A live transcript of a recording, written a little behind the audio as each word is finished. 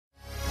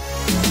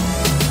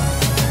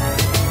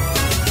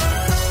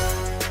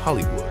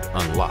Hollywood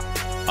Unlocked,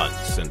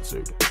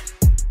 Uncensored.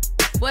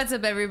 What's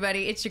up,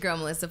 everybody? It's your girl,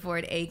 Melissa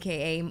Ford,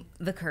 a.k.a.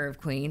 The Curve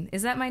Queen.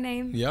 Is that my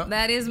name? Yep.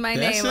 That is my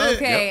That's name. it.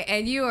 Okay. Yep.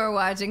 And you are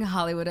watching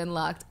Hollywood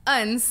Unlocked,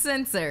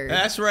 Uncensored.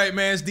 That's right,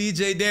 man. It's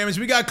DJ Damage.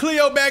 We got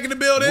Cleo back in the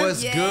building.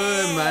 What's good,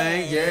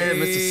 man? Yeah,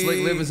 Mr. Slick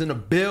Livers in the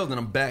building.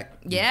 I'm back.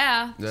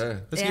 Yeah.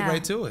 Let's get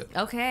right to it.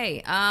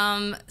 Okay.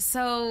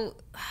 So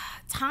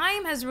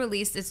Time has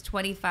released its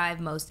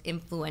 25 most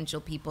influential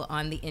people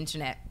on the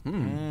internet.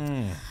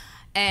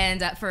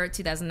 And for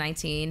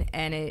 2019,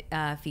 and it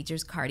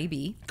features Cardi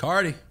B.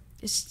 Cardi.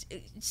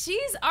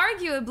 She's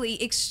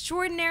arguably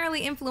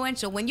extraordinarily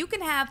influential. When you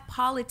can have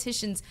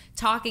politicians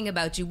talking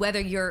about you, whether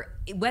your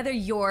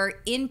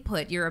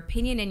input, your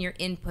opinion and your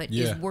input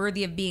is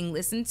worthy of being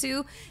listened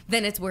to,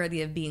 then it's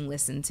worthy of being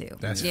listened to.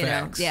 That's you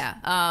facts. know?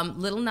 Yeah.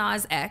 Lil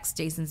Nas X,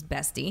 Jason's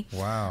bestie.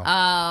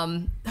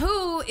 Wow.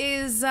 Who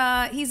is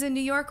he's in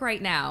New York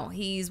right now.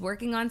 He's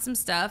working on some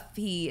stuff.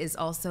 He is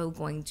also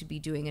going to be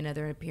doing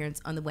another appearance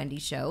on the Wendy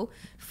Show,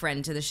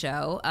 friend to the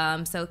show.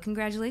 So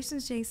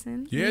congratulations,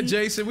 Jason. Yeah,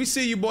 Jason. We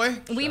see you, boy.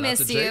 We Shout out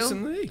missed to you,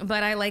 Jason Lee.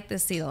 but I like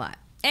this seat a lot.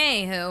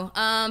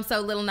 Anywho,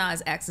 so Lil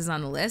Nas X is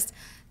on the list.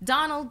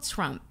 Donald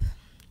Trump.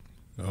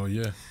 Oh,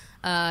 yeah.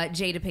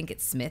 Jada Pinkett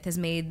Smith has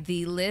made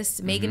the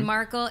list. Meghan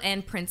Markle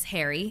and Prince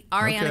Harry.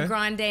 Ariana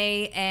Grande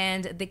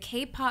and the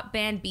K-pop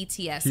band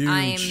BTS. Huge.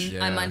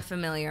 I'm Yeah.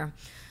 unfamiliar.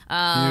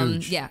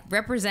 Huge. Yeah,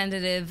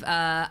 Representative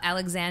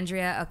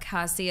Alexandria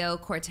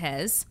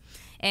Ocasio-Cortez.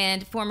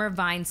 And former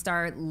Vine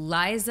star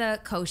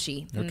Liza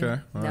Koshy. Okay,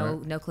 all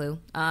No clue.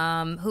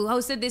 Who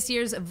hosted this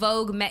year's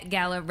Vogue Met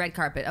Gala red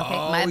carpet. Okay,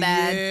 Oh, my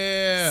bad.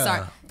 yeah.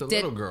 Sorry. The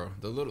little girl.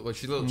 The little, like,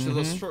 she's a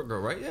little short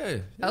girl, right? Yeah.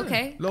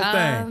 Okay. Little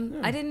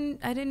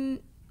thing.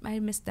 I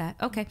missed that.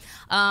 Okay.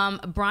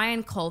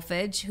 Brian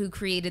Kolfage, who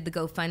created the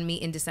GoFundMe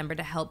in December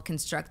to help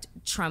construct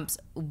Trump's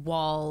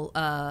wall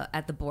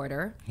at the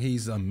border.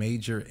 He's a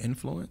major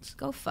influence.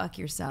 Go fuck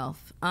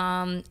yourself.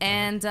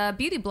 And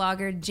beauty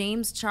blogger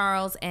James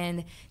Charles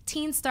and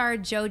teen star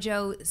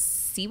JoJo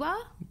Siwa?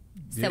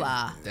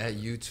 Siwa. That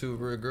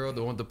YouTuber girl,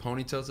 the one with the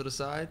ponytail to the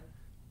side.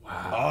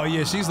 Oh,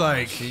 yeah. She's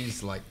like,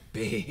 She's like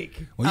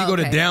big. when you go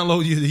to Okay.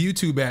 download the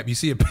YouTube app, you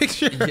see a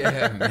picture.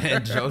 Yeah,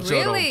 man. JoJo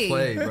Really? don't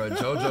play, bro.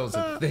 JoJo's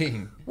a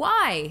thing.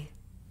 Why?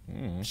 Have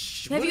you? What is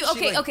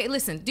she Okay.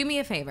 Listen. Do me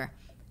a favor.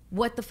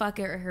 What the fuck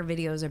are her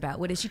videos about?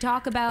 What does she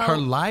talk about? Her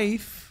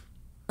life,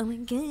 Oh my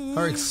god.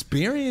 her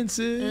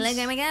experiences. Like,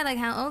 oh my god, like,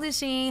 how old is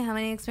she? How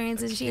many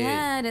experiences she kid.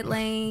 had at,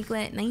 like,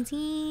 what,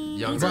 19?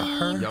 Younger.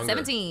 Her- Younger.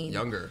 17.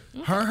 Younger.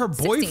 her and her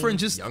boyfriend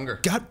just Younger.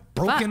 got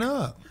broken Fuck.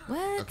 up.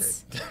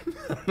 What?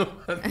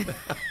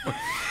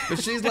 But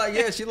she's like,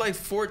 yeah, she's like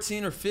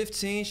 14 or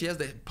 15. She has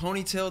the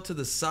ponytail to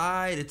the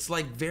side. It's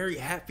like very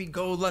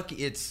happy-go-lucky.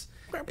 It's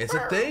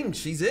a thing.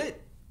 She's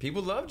it.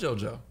 People love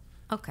JoJo.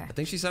 Okay. I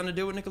think she signed a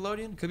deal with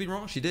Nickelodeon. Could be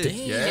wrong. She did. Damn. It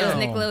was Yeah.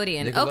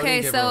 Nickelodeon. Nickelodeon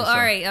Okay, gave so, her own show. all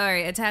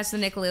right. Attached to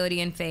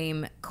Nickelodeon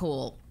fame,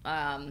 cool.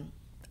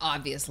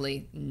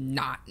 Obviously,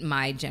 not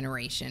my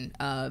generation.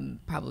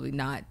 Probably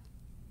not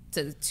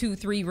to 2,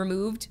 3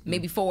 removed,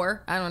 maybe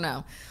 4. I don't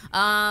know.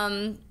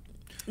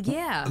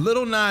 Yeah.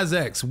 Little Nas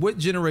X, what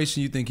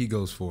generation you think he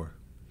goes for?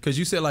 Because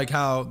you said like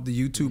how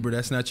the YouTuber,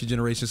 that's not your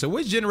generation. So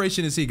which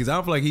generation is he? Because I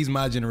don't feel like he's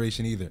my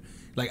generation either.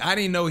 Like I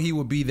didn't know he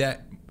would be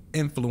that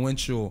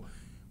influential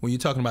when you're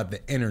talking about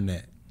the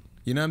internet.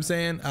 You know what I'm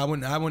saying? I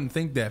wouldn't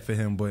think that for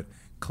him, but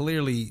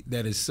clearly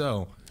that is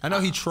so. I know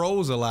he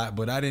trolls a lot,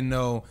 but I didn't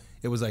know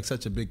it was like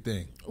such a big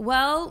thing.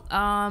 Well,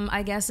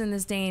 I guess in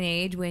this day and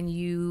age, when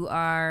you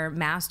are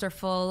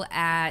masterful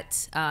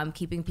at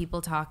keeping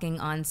people talking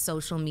on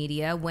social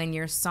media, when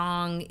your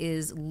song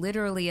is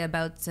literally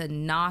about to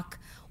knock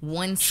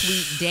One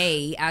Sweet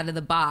Day out of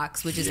the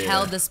box, which has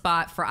held the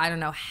spot for I don't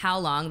know how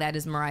long. That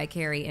is Mariah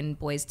Carey and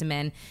Boyz II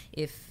Men,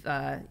 if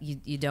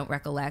you don't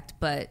recollect.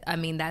 But I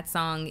mean, that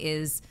song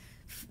is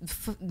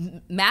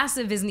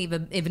massive. Isn't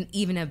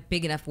even a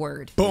big enough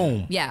word.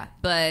 Boom. Yeah,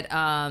 but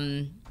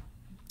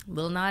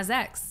Lil Nas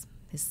X,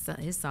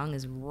 his song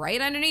is right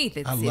underneath.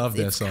 I love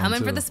that song, coming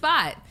for too. the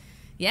spot.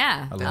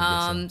 Yeah. I love that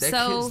song. That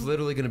So kid's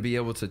literally going to be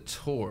able to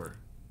tour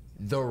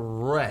the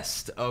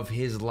rest of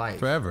his life.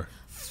 Forever.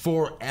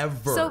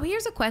 Forever. so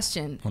here's a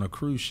question: On a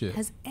cruise ship.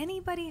 has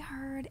anybody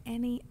heard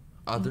any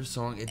other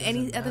song. It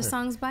doesn't other matter.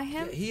 songs by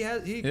him? Yeah,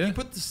 he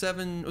put the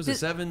seven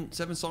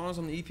songs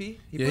on the EP. He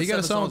put got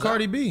a 7 song with songs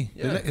Cardi out. B.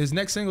 Yeah. His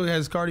next single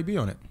has Cardi B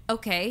on it.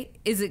 Okay,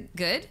 is it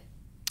good?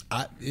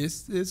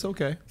 It's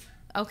okay.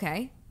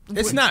 Okay,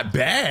 It's not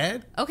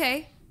bad.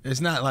 okay.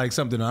 It's not like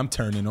something I'm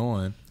turning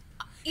on.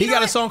 You He know got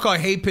a what? song called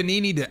Hey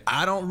Panini that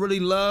I don't really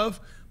love,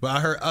 but I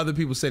heard other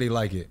people say they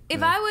like it.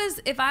 If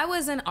I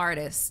was an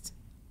artist,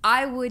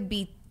 I would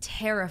be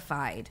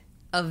terrified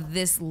of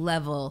this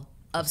level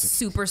of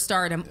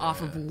superstardom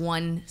off of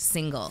one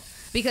single.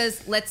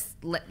 Because let's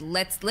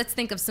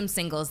think of some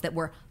singles that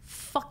were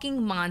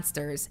fucking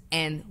monsters,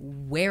 and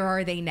where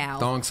are they now?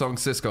 Thong Song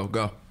Cisco,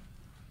 go.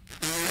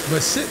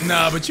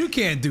 But you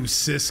can't do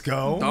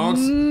Cisco. Thongs.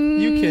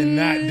 You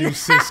cannot do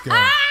Cisco.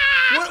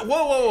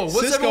 Whoa. What's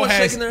Cisco everyone has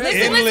shaking their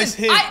head? endless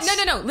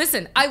hits. No.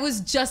 Listen, I was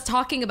just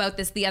talking about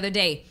this the other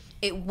day.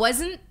 It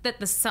wasn't that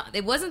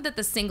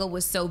the single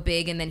was so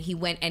big and then he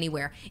went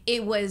anywhere.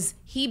 It was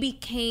he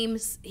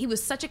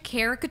was such a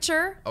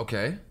caricature.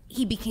 Okay.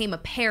 He became a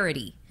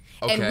parody.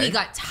 Okay.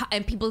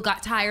 And people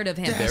got tired of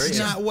him. That's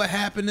not what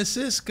happened to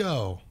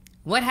Cisco.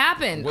 What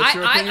happened? What's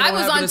your opinion I on what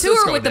was on happened to tour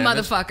Cisco, with the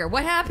Damage? motherfucker.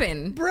 What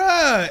happened?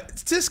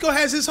 Bruh, Cisco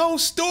has his whole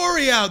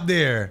story out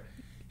there.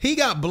 He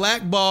got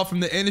blackballed from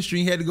the industry.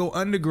 He had to go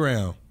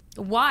underground.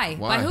 Why?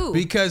 Why? By who?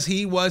 Because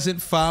he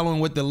wasn't following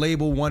what the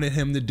label wanted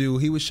him to do.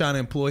 He was trying to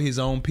employ his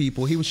own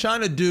people. He was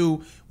trying to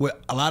do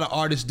what a lot of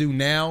artists do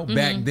now,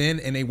 back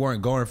then, and they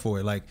weren't going for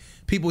it. Like,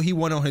 people he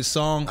wanted on his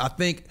song, I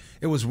think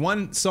it was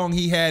one song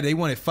he had, they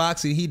wanted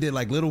Foxy. He did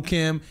like Little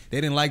Kim. They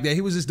didn't like that.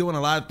 He was just doing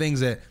a lot of things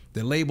that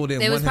the label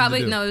didn't It want was him probably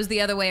to do. no. It was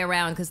the other way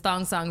around because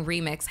Thong Song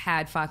Remix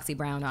had Foxy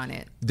Brown on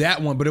it.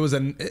 That one, but it was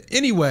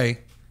anyway,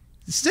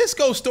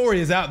 Cisco's story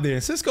is out there.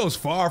 Cisco's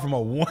far from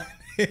a one.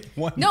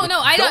 No,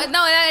 I don't. No,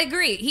 I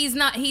agree. He's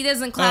not. He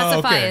doesn't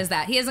classify as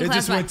that. He doesn't It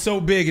just classify. went so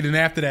big, and then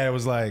after that, it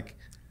was like,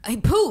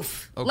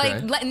 Poof.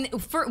 Okay.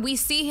 We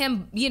see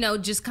him,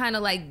 just kind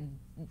of like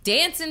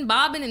dancing,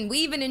 bobbing, and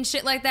weaving and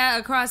shit like that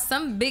across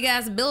some big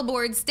ass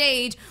billboard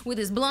stage with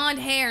his blonde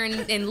hair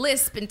and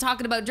lisp and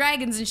talking about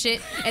dragons and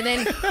shit. And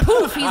then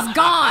poof, he's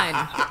gone.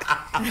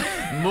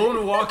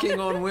 Moonwalking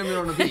on women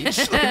on the beach.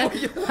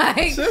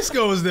 Like,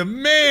 Cisco was the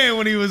man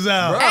when he was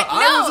out. Bro, no.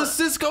 I was a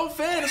Cisco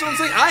fan. That's what I'm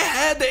saying. I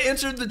had the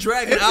Enter the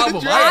Dragon Enter the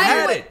album. Dragon. I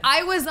had it.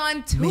 I was on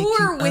Make tour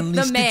you with unleash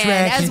the the man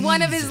dragon. as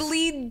one of his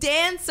lead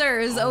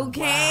dancers.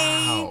 Okay.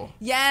 wow.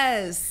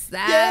 Yes.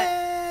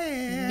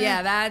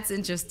 Yeah, that's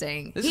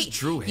interesting. This is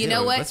Drew You know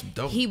Hill. what? That's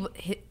dope. He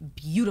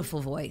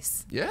beautiful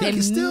voice. Yeah. He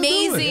can still do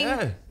it. Amazing,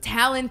 Yeah.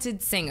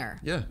 talented singer.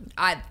 Yeah.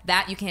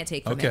 That you can't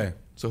take from Okay. him.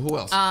 So who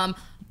else?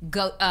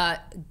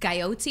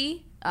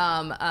 Gaiotti.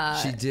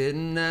 She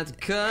didn't have to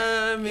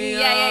cut me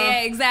Yeah,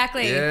 off.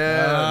 exactly. Yeah,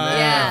 man.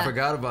 Yeah. I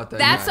forgot about that.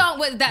 That guy. song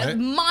was that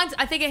Right.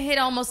 I think it hit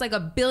almost like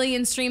 1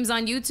 billion streams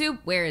on YouTube.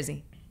 Where is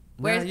he?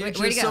 Now you're where'd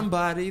just he go?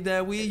 somebody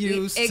that we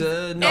used Ex-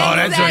 to know. Oh,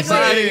 that's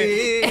Exactly.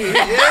 right.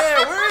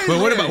 Yeah, where is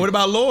But he? what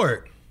about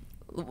Lord?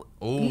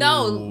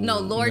 No,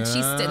 Lord,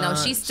 she's still Nah,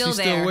 she's still she's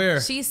there. still where?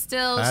 She's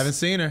still. I haven't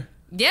seen her.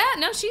 Yeah,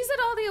 no, she's at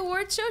all the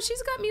awards shows.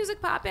 She's got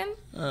music popping.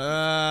 I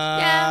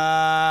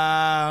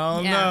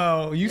don't Yeah.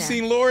 know. You Yeah.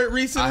 seen Lord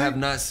recently? I have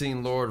not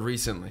seen Lord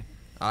recently.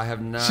 I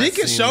have not. She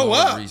can seen show Lord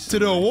up recently.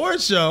 to the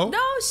award show.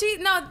 No,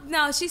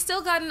 she's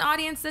still got an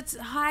audience that's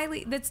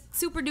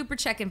super duper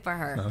checking for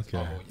her.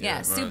 Okay. Yeah,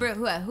 right. super.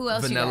 Who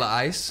else? Vanilla you got?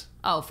 Ice.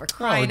 Oh, for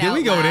crying did out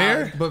we go loud.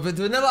 there? But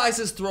Vanilla Ice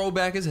is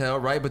throwback as hell,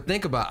 right? But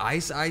think about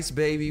Ice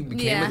Baby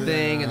became Yeah. a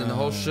thing, and then the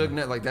whole Suge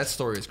Knight, like that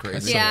story is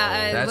crazy.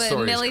 Yeah, that with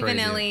story Milli is crazy.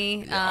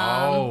 Vanilli.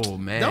 Oh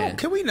man.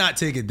 Can we not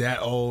take it that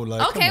old?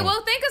 Like, Okay, come on.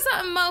 well, think of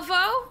something,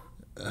 mofo.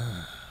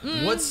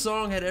 What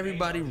song had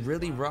everybody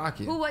really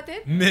rocking? Who? What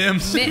did?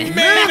 Mims. Mi-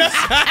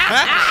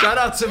 Shout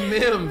out to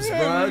Mims,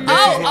 bro.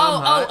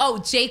 Oh,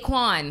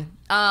 Jaquan.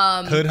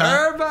 Hood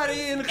High.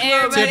 Everybody in the club.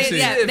 Everybody, Tipsy.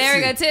 yeah, there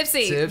we go,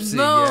 Tipsy. Tipsy,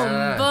 Boom,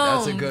 yeah, boom,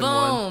 that's a good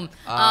boom.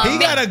 one. He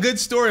got a good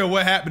story of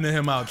what happened to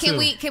him out Can too.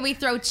 we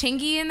throw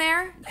Chingy in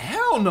there?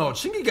 Hell no,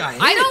 Chingy got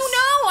hits. I don't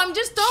know. I'm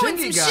just throwing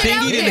Chingy some got- shit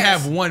out Chingy didn't there.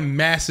 have one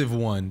massive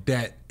one.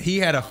 That he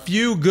had a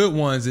few good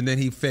ones and then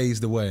he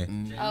phased away.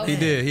 He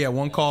did. He had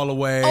One Call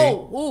Away.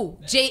 Oh,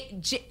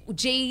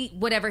 J,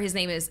 whatever his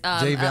name is.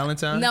 Jay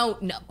Valentine? No.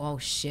 Oh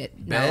shit.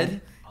 No.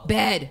 Bed?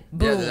 Bed. Yeah,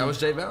 Boom. that was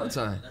Jay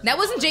Valentine. That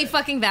wasn't Jay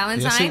fucking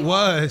Valentine. Yes, it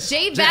was.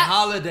 Jay Jay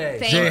Holiday.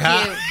 Thank Jay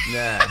you.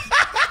 Yeah.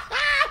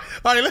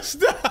 All right, let's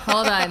stop.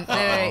 Hold on.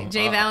 Wait.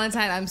 Jay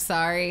Valentine, I'm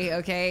sorry.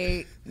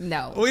 Okay.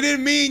 No. We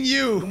didn't mean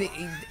you.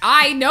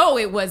 I know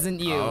it wasn't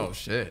you. Oh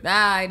shit.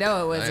 I know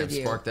it I wasn't have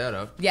you. sparked that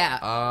up.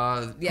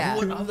 Yeah. Yeah.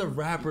 What other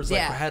rappers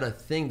Yeah. had a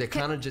thing that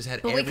kind of just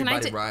had But wait,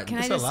 everybody riding? can I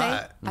It's just a say,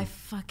 lot. I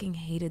fucking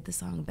hated the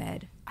song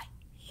Bed. I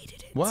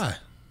hated it. Why?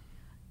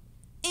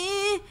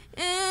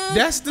 That's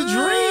That's the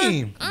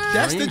dream.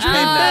 That's the Dream? dream,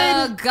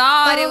 Oh baby.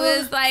 God! It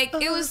was like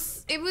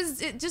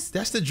it just.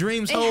 That's the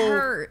dream's It whole.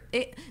 hurt.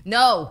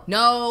 No.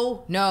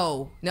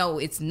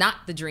 It's not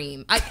the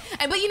dream. But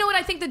you know what?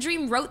 I think the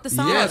dream wrote the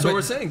song. Yeah, that's what but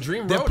we're saying.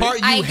 Dream The wrote part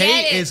it. you I get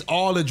hate it. is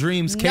all the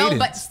dream's No, cadence.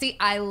 but see,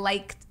 I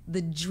liked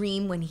the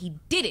dream when he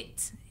did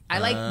it. I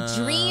like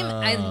Dream.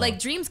 I like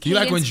Dream's cadence. You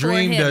like when for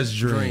Dream him. does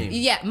Dream.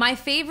 Yeah, my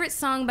favorite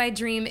song by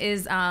Dream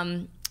is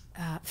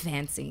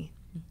Fancy.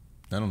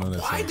 I don't know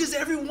that Why song. does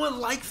everyone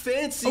like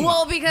Fancy?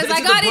 Well, because Is I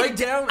it got the it.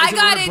 breakdown? Is I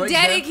got when it breaks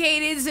down?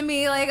 dedicated to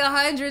me like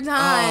 100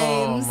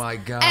 times. Oh my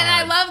God. And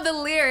I love the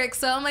lyrics,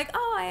 so I'm like,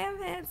 oh, I am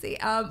fancy.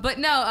 But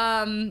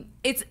no,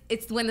 it's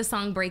when the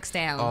song breaks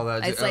down. Oh,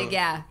 that's- it's like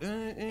yeah,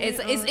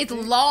 it's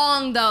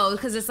long though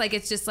because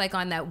it's just like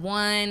on that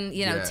one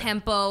Yeah.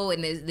 tempo,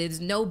 and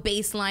there's no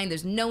bass line,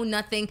 there's no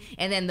nothing,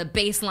 and then the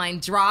bass line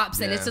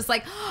drops, and it's Yeah. just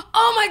like,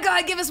 oh my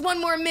God, give us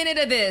one more minute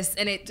of this,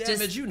 and it Damn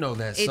just it, you know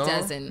that it song.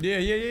 doesn't.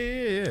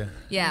 Yeah.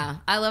 Yeah,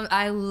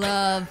 I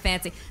love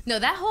Fancy. No,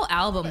 that whole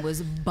album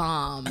was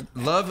bomb.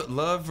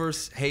 Love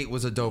vs. Hate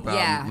was a dope album.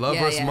 Yeah, Love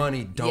yeah, vs. yeah.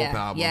 Money, dope Yeah,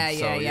 album. yeah,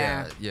 So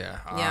yeah.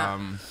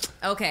 yeah.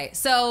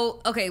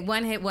 Okay,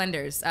 one hit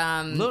wonders.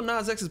 Lil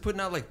Nas X is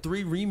putting out like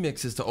 3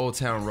 remixes to Old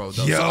Town Road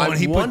though. Yo, so I'm and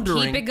he put-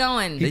 wondering. Keep it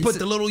going. He put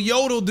the little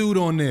yodel dude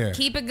on there.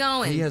 Keep it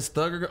going. He has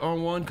Thugger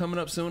on one coming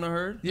up soon. I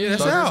heard. Yeah,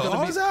 that's Thugger's out. gonna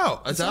Oh, it's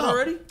out. It's It's out out.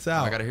 already. It's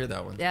out. I gotta hear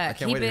that one. Yeah, I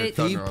can't keep wait to hear it-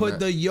 Thugger He on put that.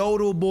 the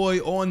yodel boy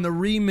on the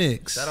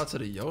remix. Shout out to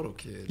the Yodel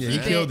kids. Yeah, he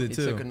Keep killed it- it He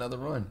too. took another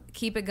run.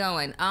 Keep it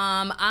going.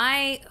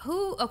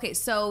 Okay,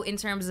 so in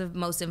terms of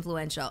most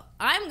influential,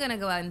 I'm gonna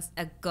go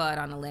out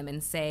on a limb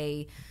and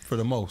say For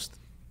the most.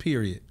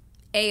 Period.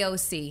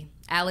 AOC,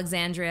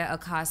 Alexandria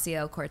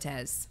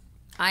Ocasio-Cortez.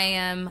 I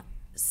am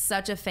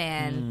such a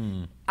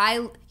fan.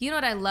 You know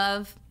what I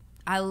love?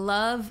 I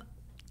love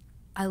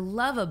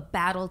a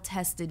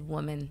battle-tested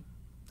woman.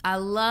 I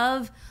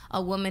love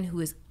a woman who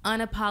is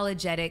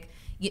unapologetic.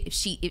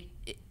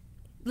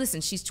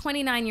 Listen, she's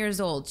 29 years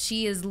old.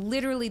 She is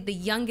literally the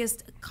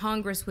youngest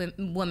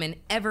congresswoman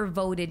ever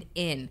voted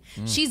in.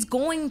 She's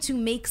going to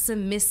make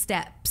some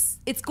missteps.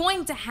 It's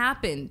going to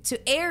happen.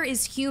 To err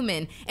is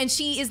human, and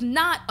she is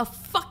not a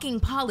fucking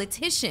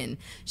politician.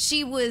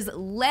 She was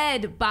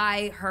led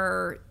by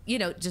her,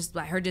 just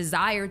by her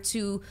desire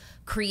to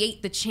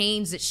create the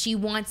change that she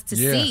wants to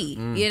see,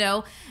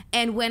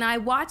 And when I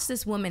watch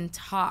this woman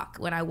talk,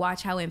 when I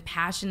watch how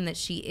impassioned that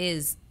she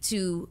is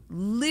to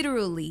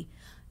literally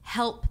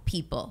help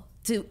people,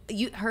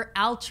 her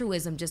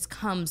altruism just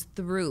comes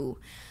through.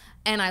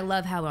 And I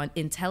love how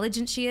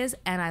intelligent she is,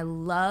 and I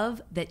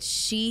love that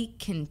she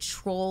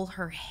control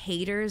her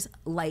haters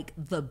like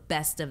the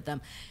best of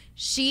them.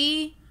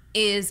 She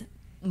is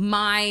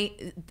my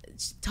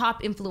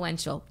top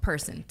influential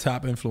person.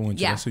 Top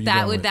influential. Yeah, That's who you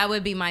going with. that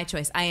would be my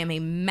choice. I am a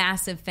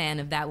massive fan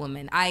of that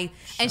woman.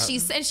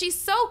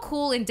 She's so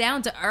cool and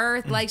down to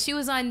earth. Like she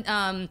was on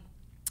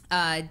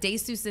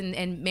Desus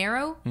and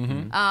Mero.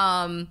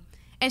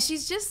 And she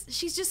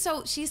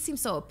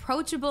seems so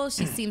approachable.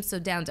 She seems so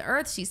down to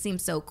earth. She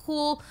seems so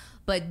cool,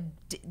 but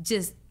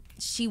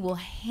she will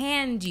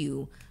hand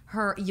you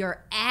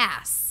your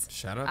ass.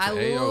 Shout out to I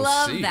AOC.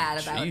 love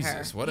that about her.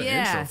 Jesus, what an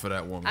intro for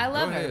that woman. I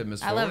love Go her. ahead,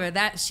 Ms. I love Ford. her.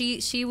 That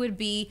she would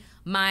be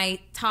my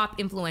top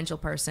influential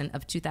person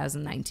of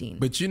 2019.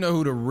 But you know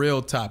who the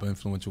real top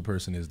influential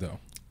person is, though?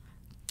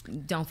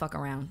 Don't fuck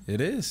around.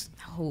 It is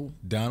Who?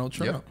 Donald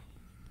Trump. Yep.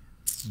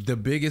 The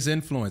biggest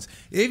influence.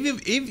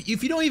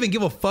 If you don't even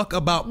give a fuck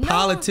about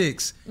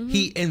politics,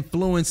 he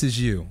influences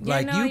you. Yeah,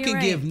 Like no, you you're can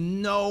right. give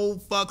no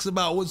fucks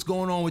about what's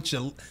going on with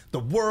the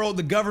world,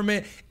 the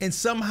government, and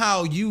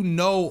somehow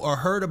or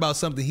heard about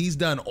something he's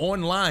done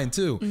online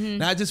too.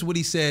 Not just what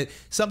he said,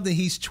 something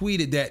he's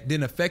tweeted that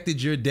then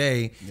affected your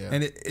day. Yeah.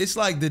 And it's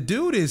like the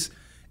dude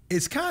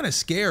it's kind of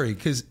scary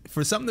because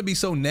for something to be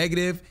so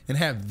negative and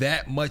have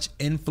that much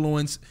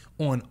influence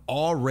on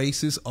all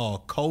races, all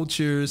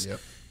cultures. Yep.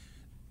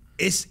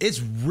 It's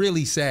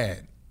really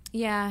sad.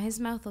 Yeah, his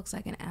mouth looks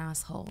like an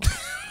asshole.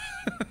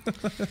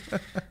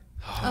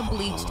 A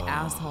bleached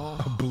asshole.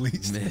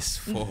 Bleached. Miss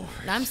Ford.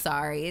 I'm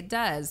sorry, it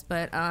does,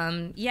 but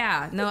I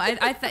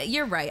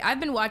you're right. I've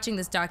been watching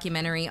this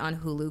documentary on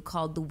Hulu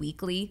called The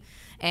Weekly,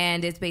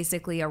 and it's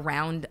basically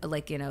around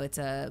it's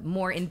a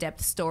more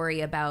in-depth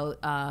story about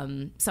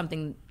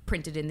something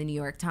printed in the New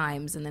York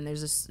Times, and then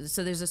there's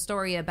a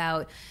story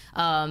about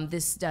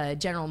this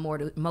General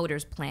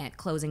Motors plant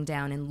closing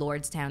down in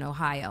Lordstown,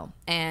 Ohio,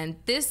 and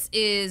this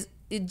is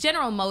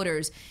General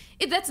Motors.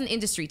 That's an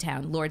industry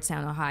town,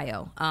 Lordstown,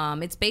 Ohio.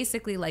 It's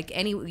basically like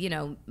any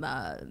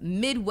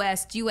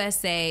Midwest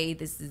USA.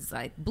 This is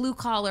like blue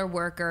collar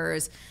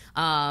workers.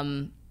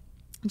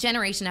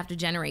 Generation after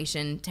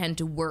generation tend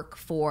to work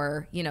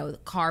for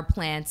car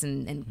plants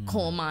and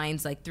coal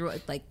mines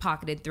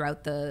pocketed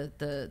throughout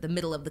the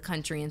middle of the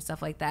country and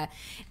stuff like that.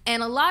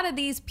 And a lot of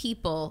these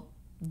people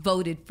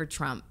voted for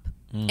Trump,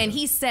 and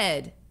he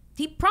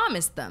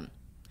promised them,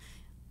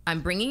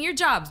 "I'm bringing your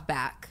jobs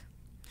back.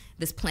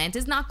 This plant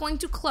is not going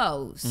to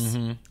close.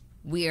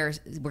 We're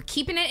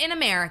keeping it in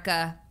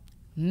America.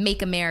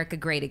 Make America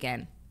great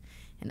again."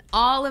 And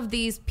all of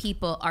these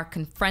people are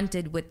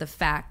confronted with the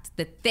fact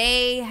that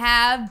they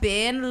have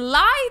been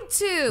lied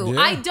to.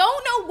 Yeah. I don't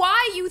know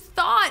why you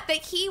thought that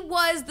he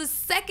was the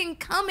second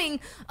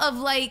coming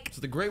of It's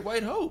the Great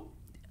White Hope.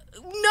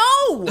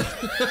 no. No,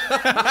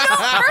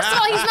 first of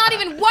all, he's not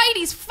even white.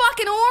 He's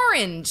fucking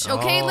orange.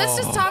 Okay, let's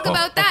just talk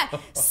about that.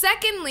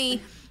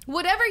 Secondly,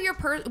 whatever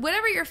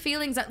your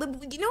feelings are,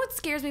 what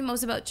scares me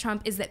most about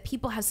Trump is that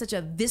people have such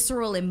a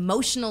visceral,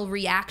 emotional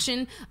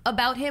reaction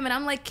about him. And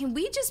I'm like, can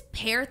we just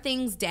pare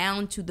things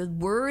down to the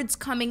words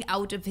coming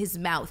out of his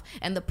mouth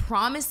and the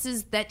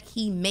promises that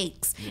he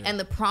makes and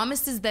the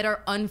promises that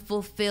are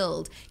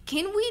unfulfilled?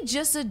 Can we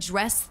just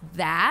address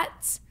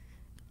that?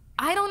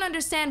 I don't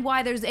understand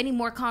why there's any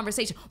more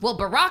conversation. Well,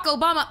 Barack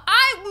Obama,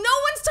 no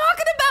one's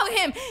talking about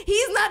him.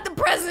 He's not the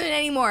president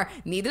anymore.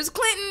 Neither's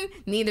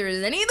Clinton, neither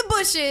is any of the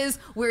Bushes.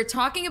 We're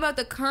talking about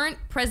the current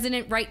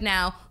president right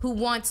now who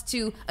wants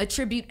to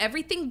attribute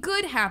everything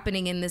good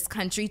happening in this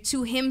country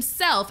to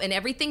himself, and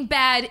everything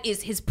bad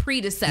is his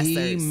predecessors.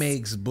 He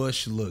makes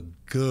Bush look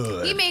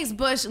good. He makes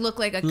Bush look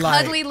like a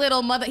cuddly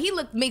little mother.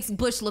 Makes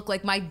Bush look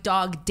like my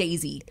dog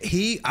Daisy.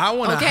 I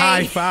want to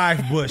high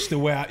five Bush the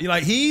way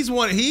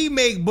he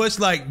make Bush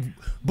like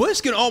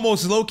Bush can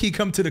almost low key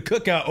come to the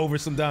cookout over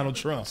some Donald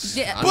Trump.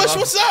 Yeah. Bush,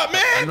 what's up,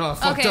 man? I know I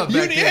fucked up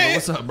back then, but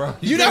what's up, bro?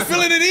 You not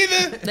feeling it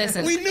either?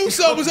 Listen. We knew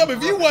something was up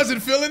if you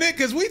wasn't feeling it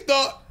because we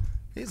thought.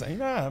 He's like,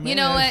 nah, man. You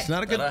know what? It's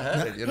not a good.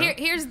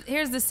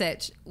 Here's the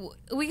sitch.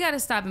 We got to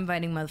stop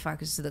inviting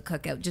motherfuckers to the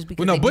cookout just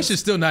because. Well, no, Bush is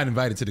still not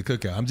invited to the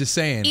cookout. I'm just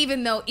saying.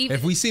 Even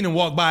if we seen him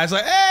walk by, it's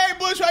like, hey,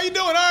 Bush, how you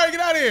doing? All right,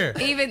 get out of here.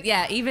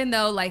 Even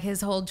though like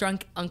his whole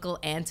drunk uncle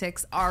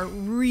antics are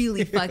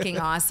really fucking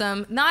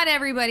awesome. Not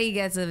everybody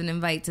gets an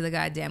invite to the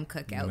goddamn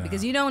cookout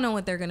because you don't know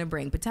what they're gonna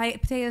bring.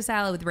 Potato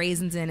salad with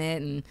raisins in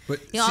it and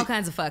all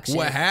kinds of fuck shit.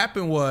 What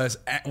happened was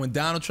when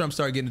Donald Trump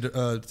started getting to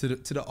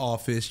the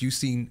office, you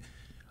seen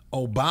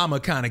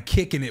Obama kind of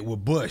kicking it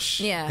with Bush.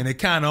 Yeah. And it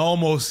kind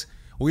of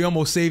we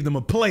almost saved him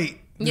a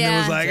plate. And it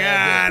was like,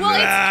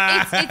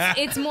 well,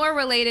 it's more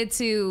related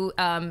to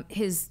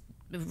his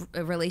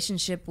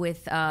relationship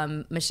with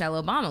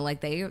Michelle Obama.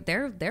 Like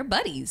they're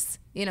buddies.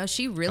 You know,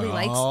 she really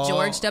likes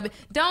George W.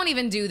 Don't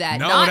even do that.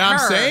 No, Not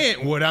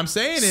what I'm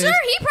saying is, sure,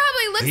 he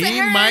probably looks at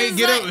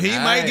her. He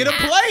might get a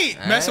plate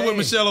messing with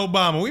Michelle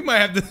Obama. We might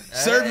have to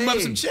serve him up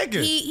some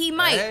chicken. He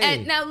might.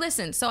 And now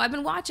listen. So I've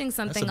been watching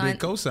something That's a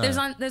big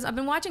cosign. I've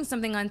been watching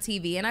something on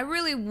TV, and I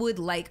really would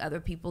like other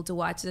people to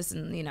watch this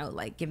and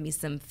like give me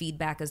some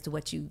feedback as to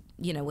what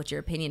what your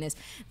opinion is.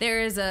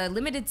 There is a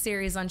limited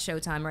series on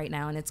Showtime right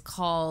now, and it's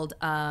called.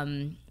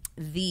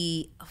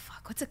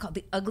 What's it called?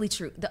 The Ugliest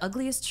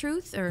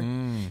Truth, or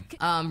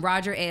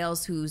Roger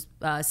Ailes, who's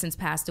since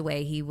passed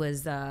away. He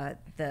was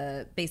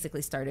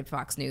basically started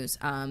Fox News.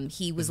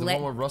 He was the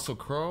one with Russell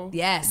Crowe.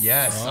 Yes.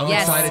 I'm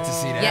excited to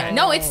see that. Yeah,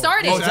 no, it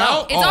started. Oh, it's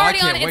out? It's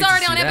already on. It's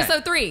already on that.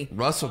 episode 3.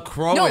 Russell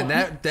Crowe in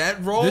that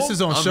role. This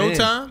is on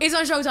Showtime. It's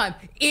on Showtime.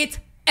 It's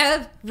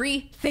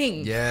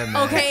everything. Yeah,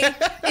 man. Okay,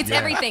 it's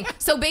everything.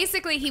 So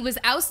basically, he was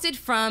ousted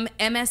from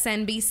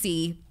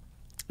MSNBC.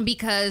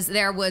 Because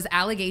there was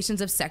allegations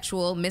of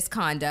sexual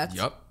misconduct.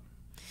 Yep.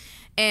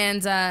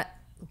 And, I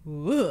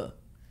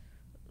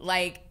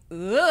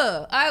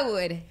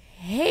would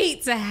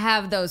hate to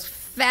have those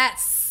fat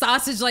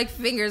sausage-like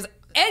fingers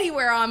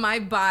anywhere on my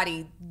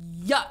body.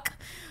 Yuck.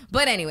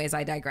 But anyways,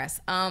 I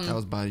digress. That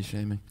was body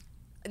shaming.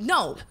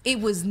 No, it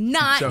was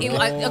not. It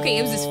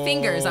was his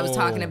fingers I was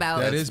talking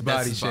about. That is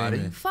body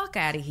shaming. Fuck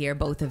out of here,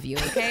 both of you.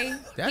 Okay.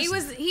 he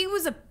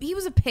was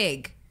a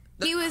pig.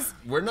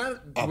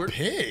 We're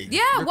pig.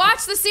 Yeah,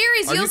 watch the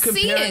series. You'll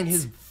see it.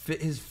 His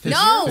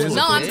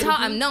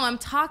I'm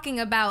talking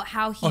about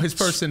how his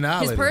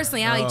personality. His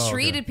personality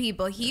treated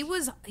people. He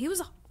was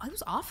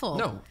awful.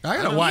 No, I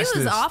gotta watch this. He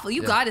was awful.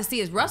 You got to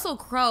see it. Russell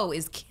Crowe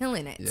is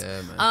killing it.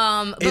 Yeah,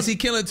 man. Is he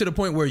killing it to the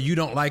point where you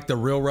don't like the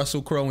real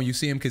Russell Crowe when you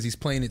see him because he's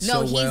playing it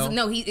so well?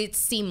 It's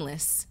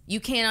seamless. You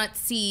cannot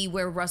see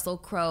where Russell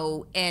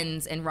Crowe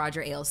ends and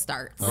Roger Ailes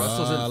starts.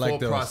 Russell's in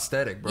full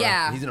prosthetic, bro.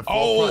 Yeah. He's in a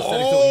full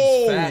prosthetic, so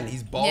he's fat,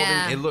 he's balding.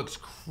 Yeah. It looks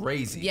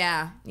crazy.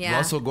 Yeah.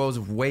 Russell goes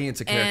way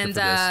into character for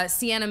this.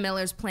 Sienna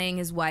Miller's playing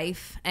his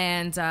wife,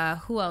 and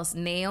who else?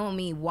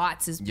 Naomi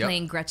Watts is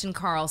playing Gretchen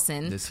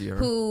Carlson this year,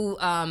 who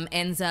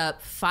ends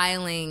up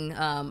filing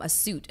a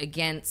suit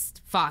against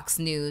Fox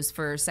News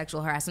for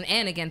sexual harassment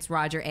and against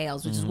Roger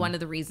Ailes, which is one of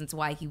the reasons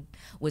why he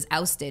was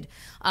ousted.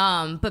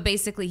 But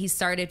basically, he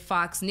started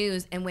Fox News,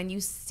 and when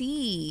you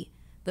see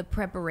the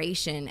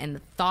preparation and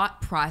the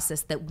thought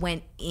process that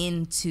went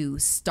into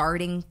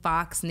starting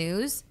Fox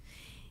News,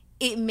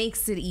 it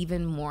makes it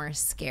even more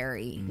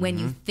scary when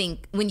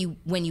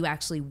you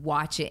actually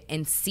watch it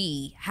and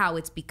see how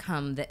it's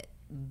become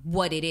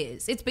what it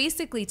is. It's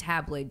basically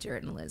tabloid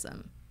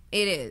journalism.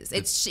 It is.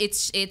 It's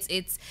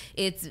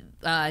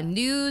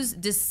news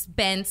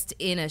dispensed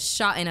in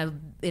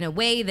a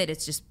way that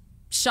it's just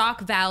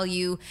shock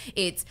value.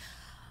 It's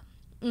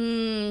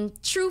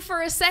true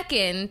for a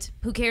second.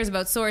 Who cares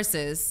about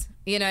sources?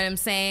 You know what I'm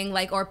saying?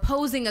 Or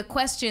posing a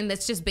question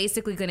that's just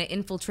basically going to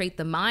infiltrate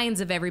the minds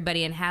of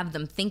everybody and have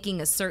them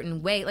thinking a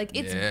certain way.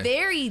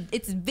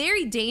 It's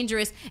very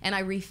dangerous, and I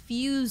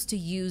refuse to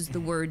use the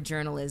word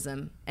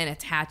journalism and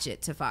attach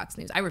it to Fox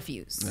News. I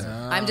refuse.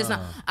 I'm just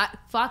not.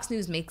 Fox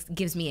News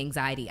gives me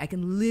anxiety. I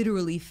can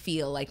literally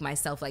feel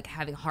myself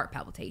having heart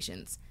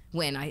palpitations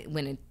when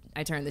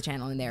I turn the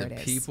channel and there it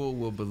is. People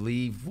will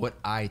believe what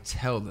I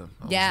tell them.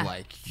 I was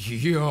like,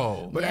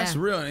 But that's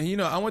real.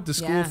 And I went to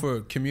school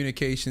for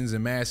communications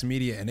and mass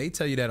media, and they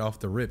tell you that off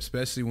the rip,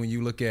 especially when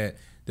you look at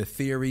the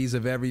theories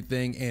of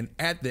everything. And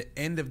at the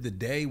end of the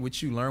day, what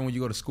you learn when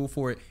you go to school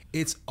for it,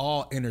 it's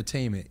all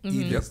entertainment.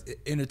 Either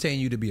entertain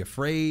you to be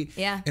afraid,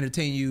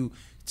 entertain you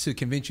to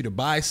convince you to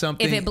buy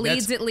something. If it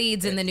bleeds, it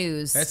leads in the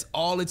news. That's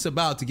all it's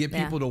about, to get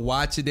people to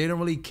watch it. They don't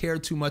really care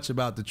too much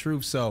about the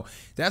truth. So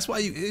that's why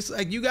it's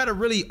like you got to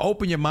really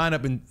open your mind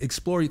up and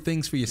explore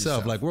things for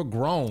yourself. Like, we're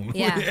grown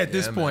at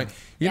this point. Man.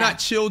 You're not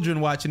children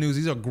watching news.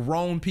 These are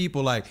grown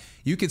people. Like,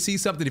 you can see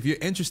something. If you're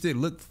interested,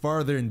 look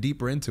further and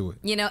deeper into it.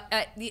 You know,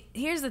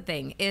 here's the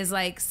thing: is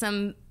like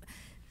some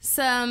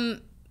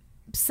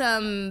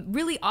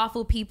really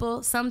awful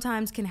people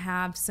sometimes can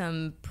have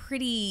some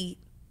pretty,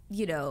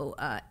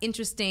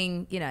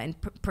 interesting, and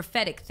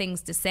prophetic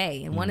things to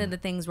say. And one of the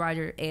things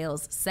Roger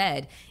Ailes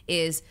said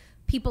is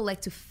people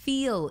like to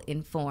feel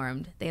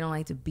informed. They don't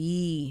like to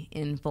be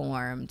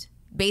informed.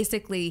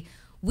 Basically,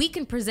 we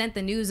can present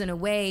the news in a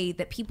way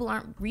that people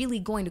aren't really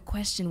going to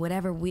question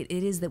whatever it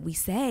is that we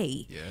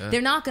say. Yeah. They're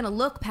not going to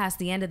look past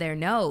the end of their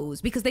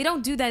nose because they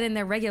don't do that in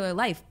their regular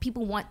life.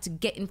 People want to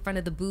get in front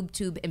of the boob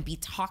tube and be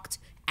talked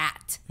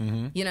at.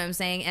 Mm-hmm. You know what I'm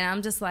saying? And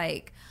I'm just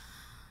like,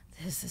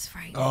 this is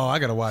frightening. Oh, I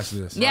got to watch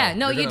this. Yeah,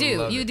 no, You're you gonna do.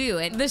 love You it. do.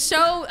 And the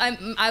show,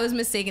 I was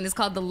mistaken, it's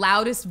called The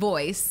Loudest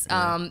Voice,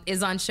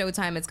 is on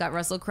Showtime. It's got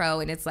Russell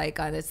Crowe, and it's like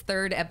on its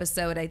third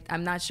episode.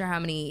 I'm not sure how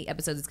many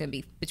episodes it's going to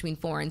be, between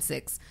 4 and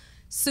 6.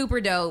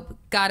 Super dope.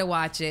 Gotta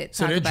watch it.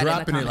 So Talk they're about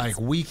dropping in it the like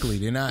comments. weekly.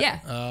 They're not.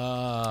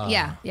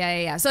 Yeah.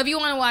 Yeah. So if you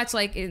want to watch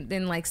like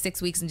in like 6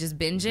 weeks and just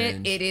binge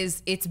it,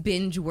 it's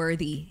binge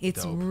worthy.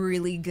 It's Dope.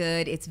 really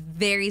good. It's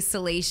very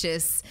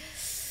salacious.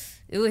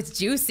 Ooh, it's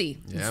juicy.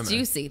 Yeah, It's man.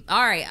 juicy.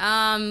 All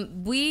right.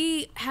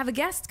 We have a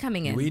guest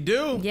coming in. We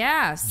do.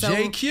 Yeah. So,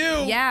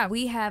 JQ. Yeah,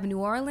 we have New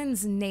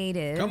Orleans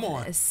native. Come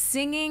on.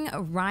 Singing,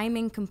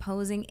 rhyming,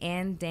 composing,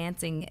 and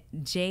dancing.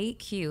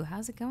 JQ.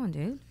 How's it going,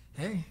 dude?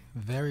 Hey,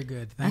 very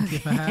good. Thank you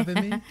for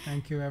having me.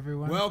 Thank you,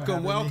 everyone. for Welcome,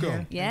 having me welcome.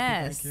 here.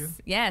 Yes. Thank you.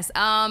 Yes.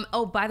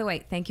 Oh, by the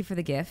way, thank you for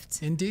the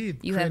gift. Indeed.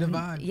 You Creative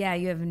have, vibe. yeah,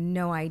 you have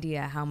no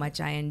idea how much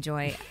I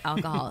enjoy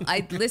alcohol.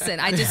 I was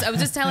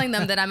just telling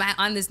them that I'm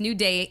on this new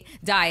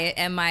diet,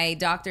 and my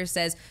doctor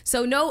says,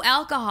 so no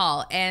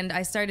alcohol. And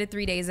I started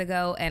 3 days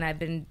ago, and I've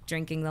been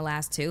drinking the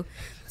last 2.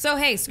 So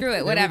hey, screw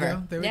it,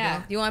 whatever. There we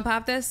go. You want to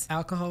pop this?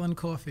 Alcohol and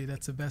coffee.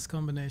 That's the best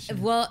combination.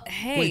 Well,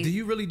 hey. Wait, do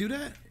you really do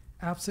that?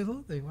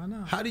 Absolutely. Why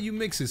not? How do you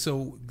mix it?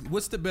 So,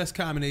 what's the best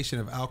combination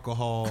of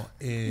alcohol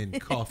and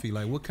coffee?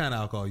 Like, what kind of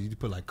alcohol? You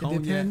put like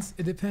cognac?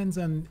 It depends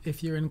on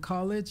if you're in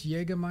college,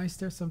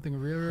 Jägermeister, something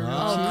real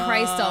Oh, cheap.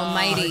 Christ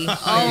almighty.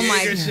 Oh,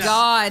 my Jaeger shot.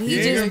 God. He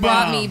Jaeger just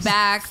brought me bombs.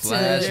 back to...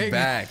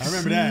 Flashbacks. I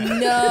remember that.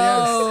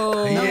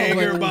 No.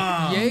 Jaeger but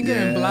bomb. Jaeger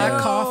and black No,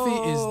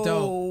 coffee is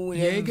dope.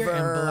 Jaeger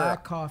never. and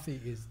black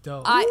coffee is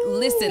dope.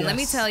 Listen, let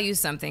me Yes. tell you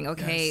something,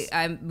 okay?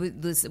 Yes.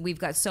 Listen, we've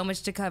got so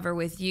much to cover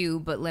with you,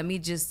 but let me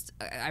just,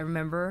 I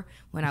remember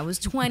when I was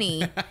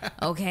 20,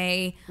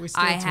 okay? We're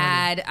still I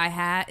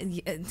had,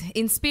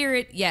 in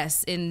spirit,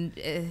 yes. In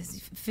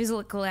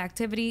physical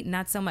activity,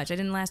 not so much. I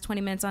didn't last 20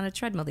 minutes on a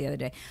treadmill the other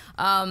day.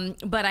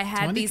 But I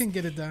had 20 these... can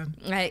get it done.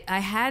 I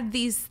had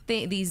these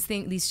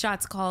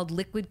shots called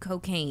liquid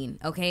cocaine,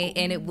 okay?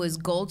 And it was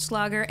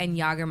Goldschlager and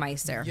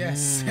Jagermeister.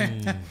 Yes.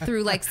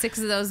 Threw like 6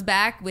 of those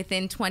back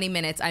within 20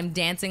 minutes. I'm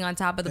dancing on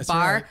top of the That's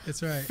bar. right.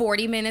 That's right.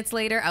 40 minutes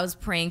later, I was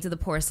praying to the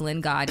porcelain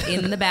god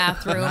in the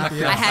bathroom. I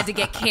had to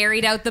get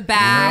carried out the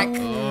back.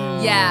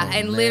 Yeah,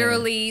 and man.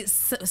 literally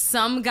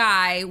some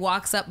guy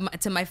walks up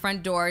to my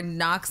front door,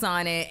 knocks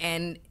on it,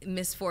 and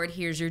Miss Ford,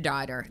 here's your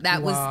daughter.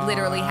 That was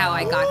literally how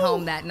I got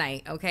home that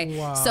night, okay?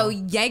 Wow. So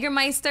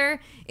Jägermeister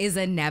is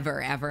a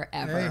never, ever,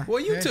 ever. Hey. Well,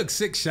 you took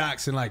 6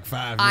 shots in like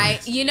 5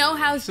 minutes. You know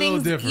how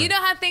things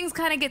different.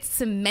 kind of get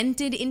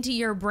cemented into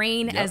your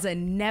brain as a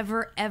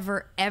never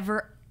ever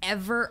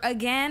ever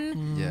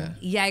again.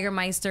 Yeah.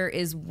 Jägermeister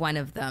is one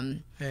of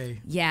them.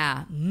 Hey,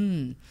 Yeah.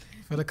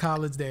 for the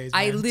college days.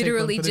 I man. Take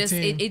literally one for the just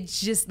team. it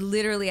just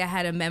literally I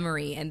had a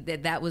memory and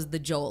that was the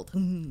jolt.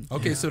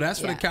 Okay, so that's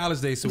for Yeah. the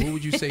college days. So, what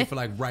would you say for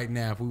like right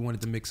now if we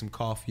wanted to mix some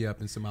coffee up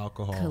and some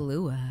alcohol?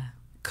 Kahlua.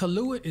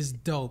 Kahlua is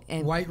dope.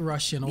 And- White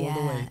Russian all the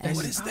Yeah, way. and-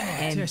 What is that?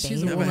 and Yeah,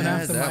 she's a Bailey's. woman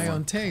Never after had my that own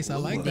one. taste. I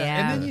like that.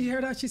 Yeah. And then you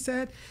hear that she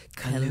said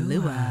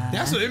Kahlua.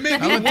 That's what it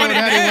made I me would want throw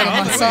it that in one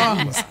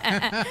now.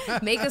 of my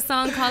songs. Make a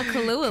song called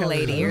Kahlua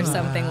Lady or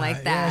something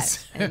like that.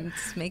 Yes. And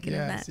just make it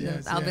Yes,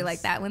 yes, I'll be yes.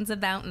 like, that one's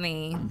about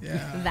me.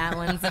 Yeah. That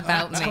one's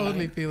about me.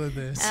 Totally feeling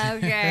this.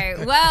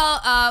 Okay.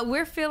 Well,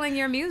 we're feeling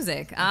your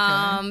music.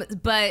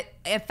 But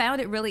I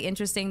found it really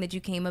interesting that you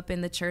came up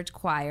in the church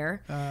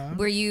choir.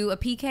 Were you a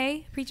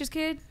PK, preacher's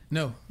kid?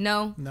 No.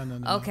 No? No.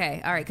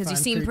 Okay. All right. Because you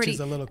Find seem pretty. preachers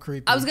a little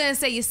creepy. I was going to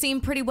say, you seem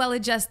pretty well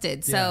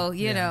adjusted. So, Yeah,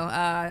 you yeah. know,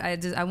 I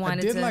I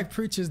wanted did to. like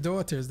preachers'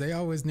 daughters. They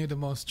always knew the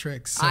most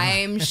tricks. so-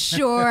 I'm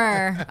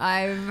sure.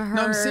 I've heard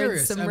No, I'm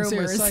serious. some I'm rumors.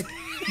 serious. Like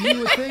you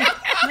would think.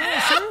 No,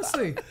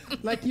 seriously.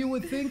 Like you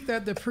would think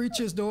that the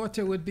preacher's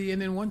daughter would be, and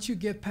then once you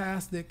get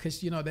past it, because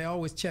they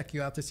always check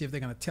you out to see if they're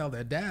gonna tell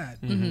their dad.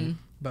 Mm-hmm.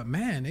 But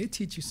man, they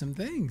teach you some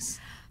things.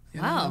 You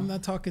know, Wow. I'm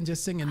not talking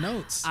just singing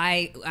notes.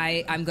 I'm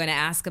going to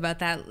ask about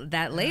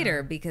that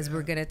later because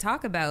we're going to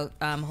talk about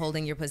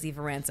holding your pussy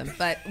for ransom.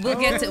 But we'll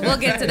get to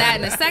that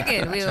in a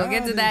second. We will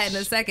get to that in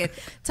a second.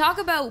 Talk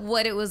about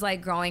what it was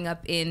like growing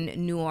up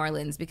in New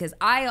Orleans, because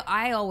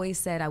I always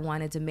said I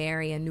wanted to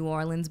marry a New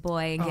Orleans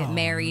boy and get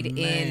married in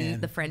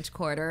man. the French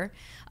Quarter.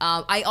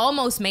 I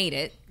almost made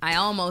it,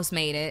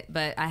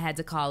 but I had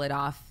to call it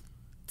off.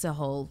 It's a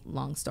whole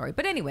long story.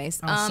 But anyways,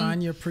 I'll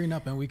sign your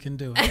prenup and we can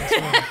do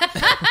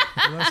it.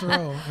 Let's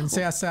roll. And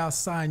say I'll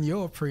sign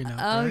your prenup.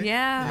 Oh right?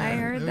 yeah, I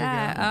heard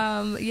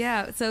there we go.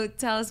 that. So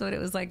tell us what it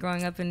was like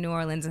growing up in New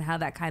Orleans and how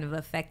that kind of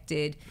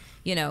affected,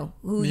 who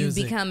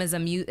Music. you become as a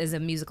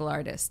musical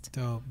artist.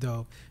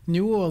 Dope.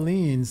 New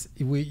Orleans,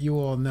 you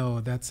all know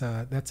that's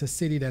a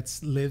city that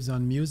lives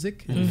on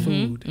music and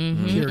food.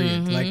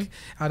 Period. Like,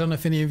 I don't know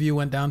if any of you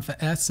went down for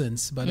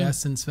Essence, but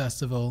Essence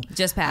Festival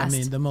Just passed. I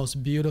mean, the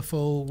most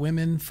beautiful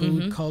women,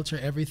 food, culture,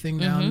 everything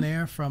down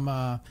there from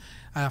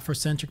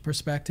Afrocentric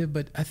perspective.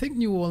 But I think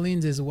New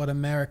Orleans is what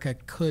America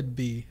could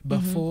be.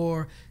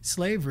 Before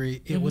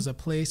slavery, it was a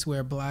place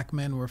where black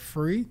men were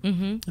free.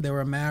 They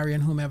were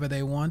marrying whomever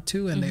they want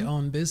to, and they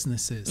owned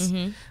businesses.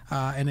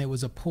 And it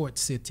was a port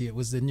city. It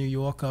was the New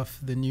York of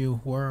the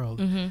New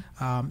World.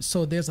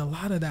 So there's a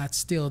lot of that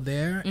still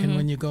there. And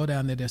when you go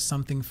down there, there's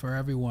something for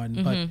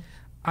everyone. But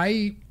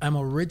I am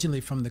originally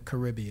from the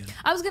Caribbean.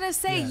 I was gonna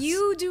say, Yes.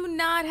 you do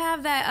not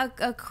have that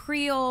a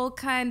Creole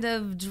kind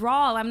of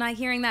drawl. I'm not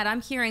hearing that.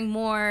 I'm hearing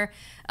more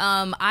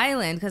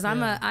island, because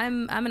I'm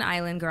an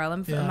island girl.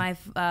 My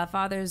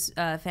father's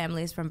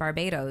family is from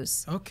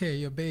Barbados. Okay,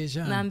 you're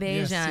Bajan. I'm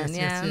Bajan,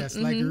 Yes,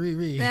 like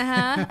Riri.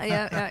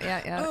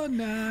 Yeah. Oh,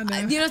 no.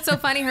 You know what's so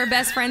funny? Her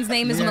best friend's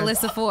name is Yes.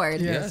 Melissa Ford.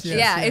 Yes, yeah,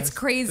 yes, it's yes.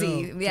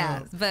 crazy. Dope, yeah,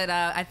 dope. but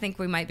I think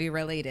we might be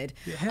related.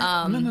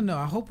 No.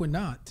 I hope we're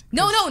not.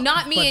 No,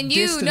 not me But and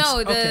you. distance- No,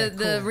 okay,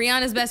 the cool.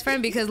 Rihanna's best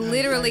friend, because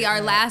literally our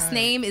last right.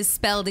 name is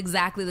spelled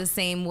exactly the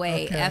same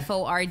way, Okay.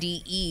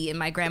 F-O-R-D-E, and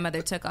my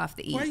grandmother took off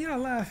the E. Why y'all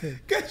laughing?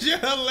 Cause you're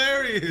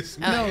hilarious.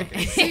 No,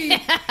 see,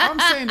 I'm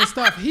saying the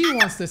stuff he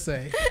wants to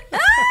say.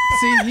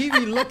 See, he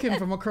be looking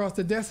from across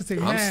the desk and say,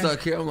 man, I'm stuck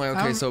here. I'm like,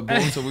 okay, so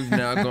boom. So we've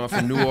now gone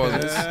from New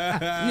Orleans,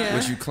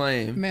 which you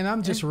claim. Man,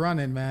 I'm just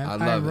running, man. I I'm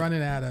love it.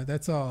 running at her.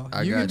 That's all.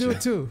 I You can got do you.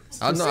 it too.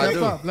 So I know, I step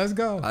do. up. Let's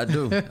go. I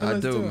do, Let's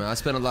do man. it. I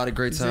spent a lot of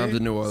great times See?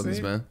 in New Orleans,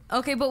 See? man.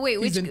 Okay, but wait,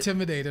 He's which...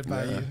 intimidated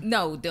by you.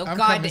 No, I'm God,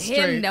 coming him,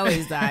 straight. no,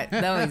 he's not.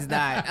 No, he's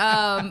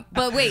not.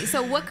 But wait,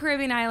 so what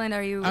Caribbean island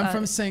are you? I'm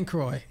from St.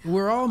 Croix.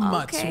 We're all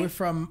mutts. Okay. We're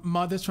from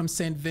mothers from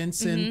St.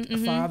 Vincent,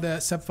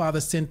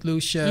 stepfather St.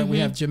 Lucia. We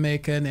have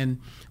Jamaican, and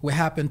we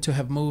happened to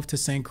have moved to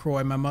St.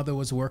 Croix. My mother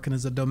was working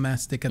as a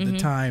domestic at the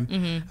time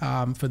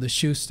for the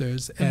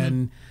Schusters,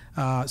 and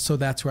so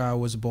that's where I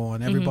was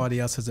born. Everybody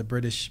else has a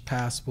British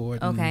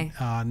passport Okay.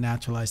 and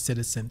naturalized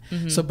citizen.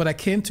 So, but I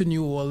came to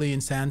New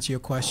Orleans to answer your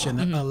question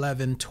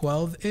 11,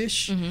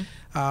 12-ish.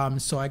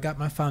 So I got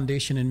my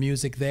foundation in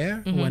music there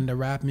when the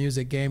rap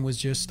music game was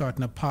just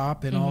starting to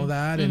pop and all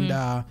that.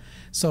 And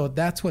so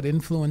that's what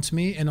influenced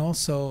me. And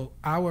also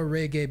our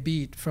reggae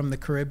beat from the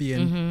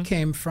Caribbean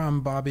came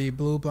from Bobby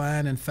Blue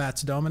Bland and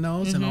Fats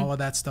Dominoes and all of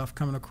that stuff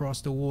coming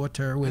across the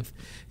water with,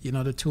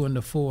 the 2 and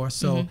the 4.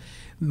 So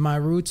my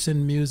roots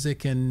in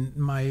music and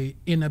my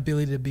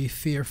inability to be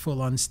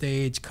fearful on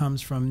stage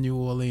comes from New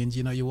Orleans.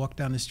 You walk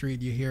down the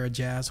street, you hear a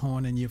jazz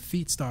horn and your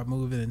feet start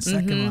moving in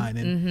second line.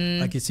 And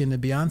like it's in the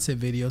Beyonce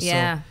video.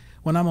 Yeah. So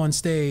when I'm on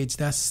stage,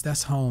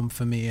 that's home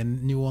for me,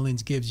 and New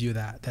Orleans gives you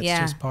that. That's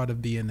Yeah. just part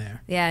of being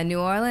there. Yeah, New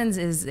Orleans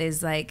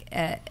is like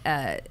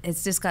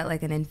it's just got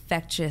like an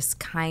infectious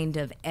kind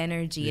of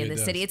energy Yeah, in the it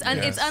does. city. It's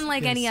Yes.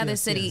 unlike any Yes, other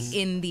yes, city yes.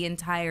 in the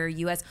entire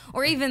U.S.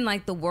 or even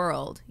like the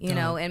world. And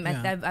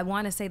yeah. I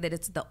want to say that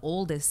it's the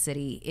oldest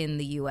city in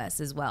the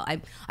U.S. as well.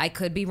 I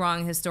could be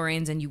wrong,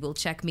 historians, and you will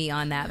check me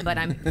on that, but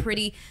I'm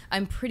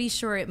pretty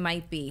sure it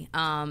might be.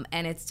 And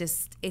it's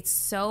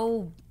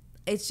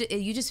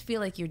you just feel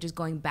like you're just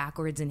going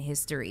backwards in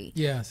history.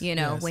 Yes,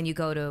 yes. when you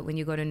go to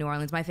New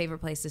Orleans. My favorite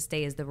place to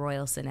stay is the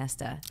Royal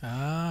Sonesta.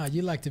 Ah,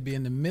 you like to be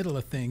in the middle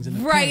of things. In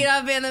the Right pink.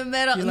 up in the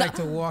middle. You like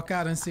to walk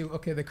out and see,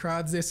 okay, the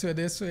crowd's this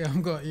way.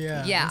 I'm going,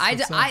 yeah. Yeah,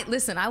 that's what's up.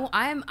 listen.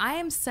 I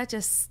am such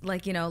a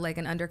like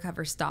an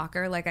undercover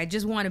stalker. Like I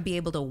just want to be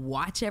able to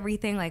watch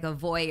everything like a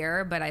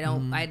voyeur, but I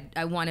don't.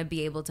 I want to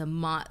be able to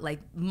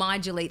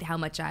modulate how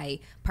much I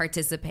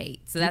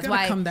participate. So that's you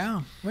gotta why come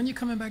down. When you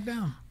coming back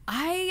down?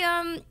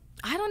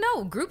 I don't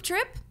know, group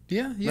trip.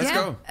 Yeah. Let's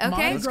go.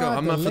 Okay. Let's go.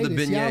 I'm up for the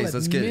beignets.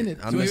 Let's get it.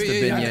 I missed the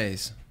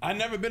beignets. I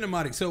never been to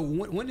Mardi. So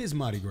when is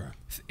Mardi Gras?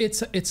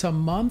 It's a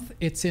month.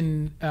 It's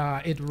in.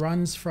 It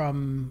runs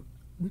from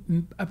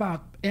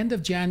about end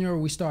of January.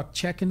 We start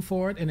checking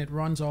for it, and it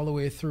runs all the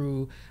way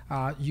through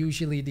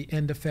usually the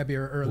end of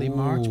February, early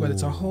March. But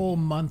it's a whole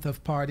month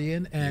of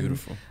partying, and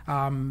Beautiful.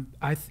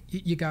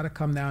 You got to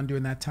come down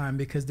during that time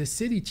because the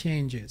city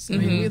changes. I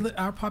mean,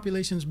 our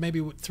population's maybe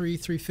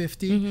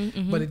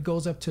 350, but it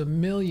goes up to 1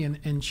 million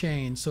and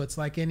change. So it's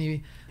like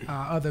any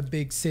other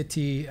big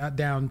city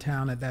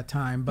downtown at that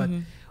time. But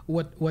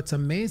what's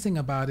amazing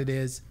about it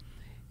is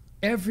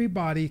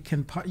everybody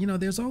can,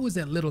 there's always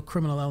that little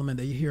criminal element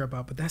that you hear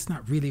about, but that's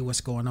not really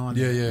what's going on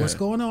there. Yeah. What's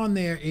going on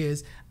there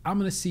is I'm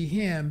going to see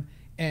him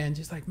and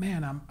just like,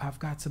 man, I've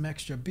got some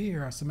extra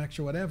beer or some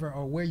extra whatever,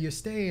 or where you're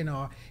staying,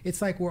 or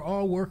it's like we're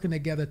all working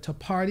together to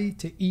party,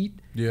 to eat,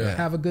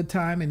 have a good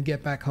time, and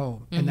get back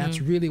home. And that's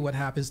really what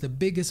happens. The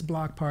biggest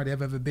block party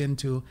I've ever been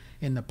to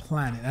in the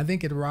planet. I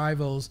think it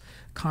rivals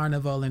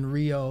Carnival in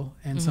Rio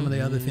and some of the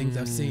other things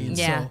I've seen.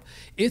 Yeah. So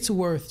it's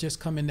worth just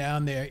coming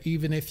down there,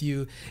 even if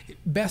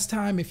best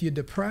time if you're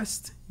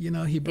depressed,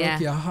 he broke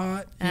your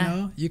heart,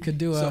 you could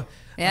do a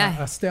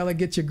Stella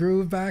Get Your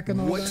Groove Back and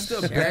all What's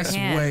that. the best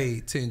can.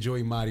 way to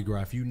enjoy Mardi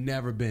Gras if you've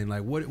never been?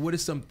 Like, what are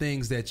some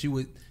things that you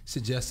would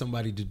suggest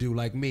somebody to do,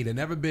 like me, that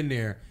never been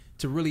there,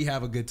 to really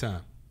have a good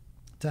time?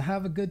 To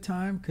have a good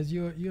time, because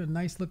you're a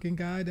nice looking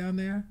guy down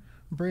there,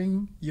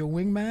 bring your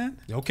wingman.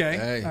 Okay.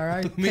 Hey. All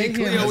right. Me and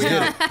Cleo,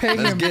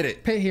 Let's get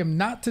it. Pay him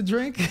not to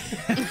drink.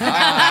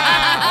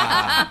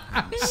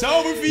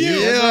 Sober for you.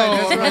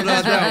 That's right.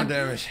 That one,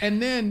 damage.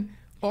 And then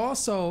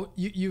also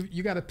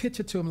you got a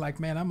picture to him like,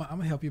 man, I'm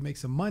gonna help you make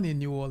some money in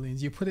New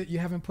Orleans. You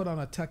haven't put on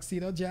a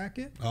tuxedo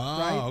jacket,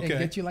 right? Okay. And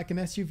get you like an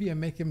SUV and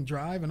make him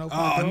drive and open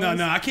the Oh, doors.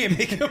 no, I can't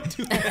make him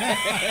do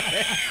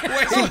that.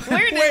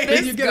 Where did Then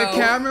this you get go? a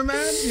cameraman,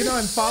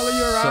 and follow you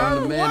So around.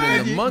 I'm the man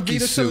in You the monkey be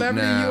the suit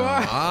celebrity now. you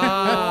are.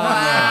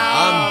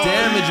 I'm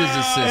Damage's And then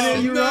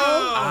assistant. you roll.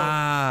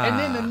 Ah. And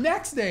then the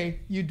next day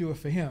you do it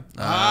for him.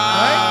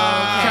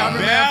 Ah,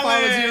 Cameraman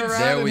follows you balance.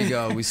 around. There we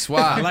go. We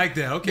swap. I like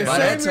that. Okay. By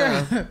that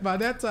time. By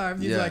that time,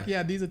 he's Yeah. like,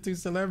 yeah, these are two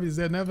celebrities.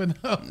 They'll never know.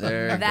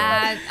 There you go.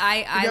 That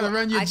I gotta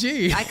run your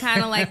G. I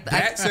kind of like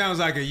That sounds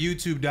like a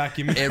YouTube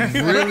documentary.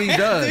 It really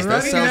does. That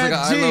Running sounds like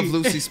that an I G. Love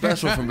Lucy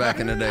special from back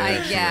in the day.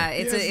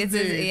 actually.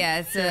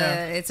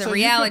 it's a So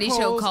reality you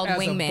can show pose called as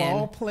a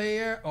ball Wingman.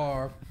 player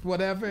or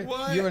whatever.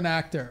 What? You're an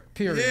actor.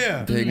 Period.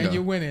 Yeah. There you and go.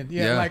 you're winning.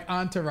 Yeah, Yeah. like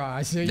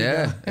Entourage. There you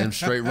Yeah, go. and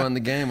straight run the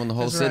game on the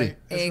whole That's city. right.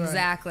 That's right.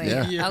 Exactly.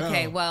 Yeah. Yeah.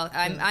 Okay. Well,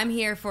 I'm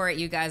here for it,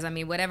 you guys. I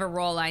mean, whatever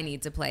role I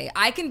need to play,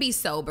 I can be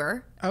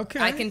sober. Okay.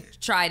 I can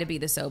try to be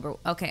the sober.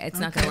 Okay, it's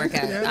not going to work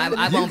out. Yeah.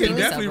 I You won't be can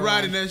the definitely sober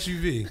ride one. an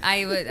SUV.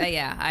 I would.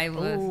 Yeah, I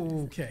would.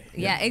 Okay.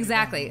 Yeah,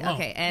 exactly. Oh.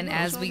 Okay, and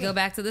as we go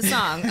back to the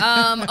song,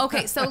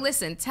 okay, so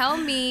listen, tell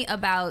me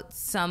about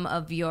some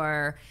of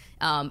your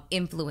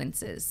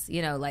influences.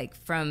 Like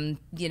from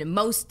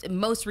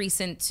most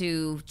recent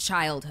to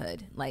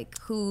childhood. Like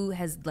who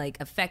has like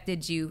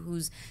affected you?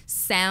 Whose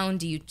sound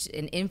do you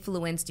and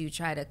influence do you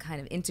try to kind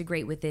of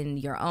integrate within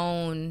your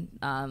own?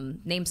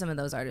 Name some of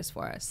those artists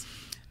for us,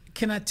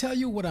 Can I tell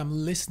you what I'm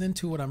listening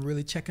to, what I'm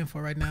really checking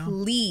for right now?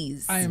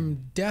 please. I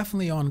am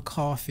definitely on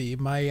coffee.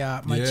 My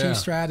Yeah. chief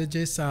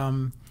strategist,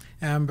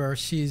 Amber,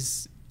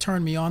 she's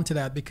turned me on to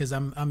that because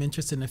I'm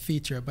interested in the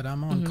feature, but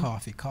I'm on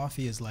coffee.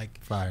 Coffee is like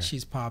Fire.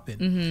 she's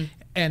popping.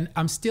 And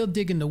I'm still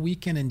digging The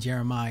Weeknd and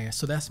Jeremiah.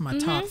 So that's my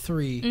top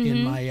three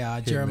in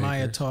my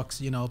Jeremiah makers.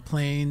 talks,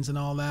 planes and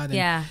all that. And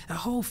Yeah. the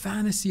whole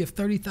fantasy of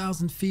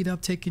 30,000 feet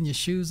up, taking your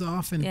shoes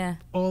off and Yeah.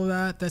 all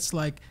that.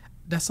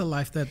 That's a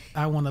life that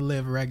I want to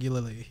live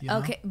regularly.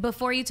 Okay,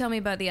 before you tell me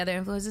about the other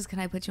influences, can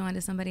I put you on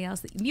to somebody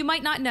else? You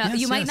might not know. Yes,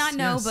 You might yes, not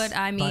know, yes. but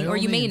I By mean, or all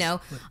you may means.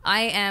 know.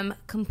 I am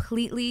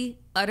completely,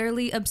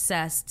 utterly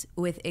obsessed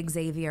with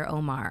Xavier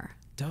Omar.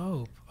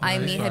 Dope. I All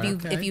mean, right. have you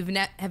Okay.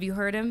 have you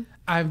heard him?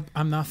 I'm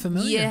not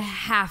familiar. You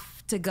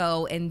have to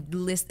go and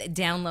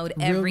download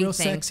Real everything.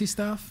 sexy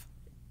stuff.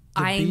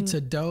 The I'm- beats are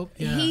dope.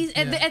 Yeah, He's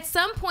yeah. at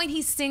some point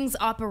he sings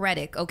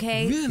operatic.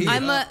 Okay, Really?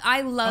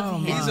 I love Oh,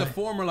 him. He's my. a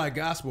former like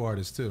gospel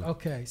artist too.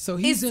 Okay, so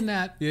he's Is- in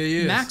that Yeah, he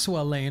is.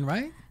 Maxwell lane,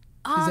 right?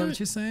 Is that what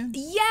you're saying?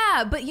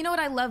 Yeah, but you know what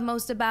I love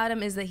most about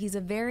him is that he's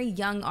a very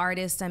young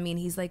artist. I mean,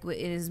 he's like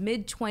in his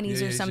mid-20s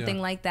Yeah, or he's something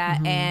young. like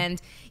that,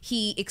 and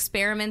he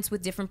experiments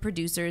with different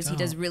producers. He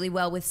does really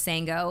well with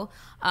Sango,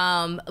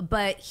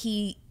 but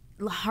he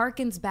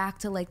harkens back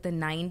to like the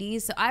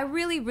 90s. So I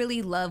really,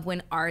 really love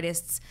when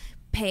artists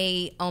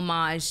pay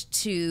homage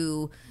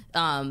to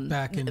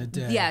Back in the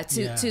day. yeah,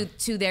 Yeah.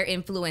 to their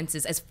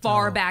influences as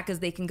far back as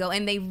they can go,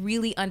 and they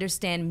really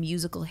understand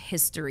musical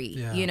history.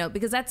 Yeah.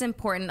 Because that's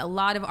important. A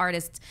lot of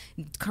artists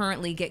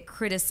currently get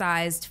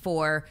criticized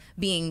for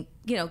being,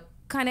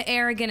 kind of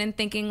arrogant and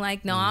thinking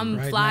like, no, I'm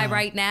Right fly now.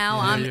 right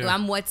now. Yeah.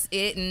 I'm what's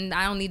it, and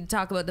I don't need to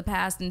talk about the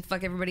past and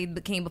fuck everybody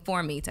that came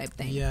before me type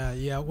thing.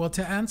 Yeah. Well,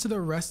 to answer the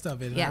rest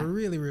of it, Yeah. I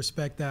really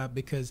respect that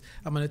because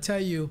I'm going to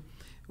tell you,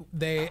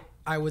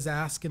 I was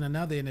asked in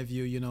another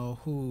interview,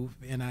 who,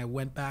 and I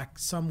went back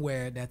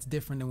somewhere that's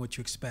different than what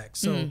you expect.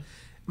 So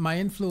my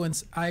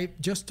influence,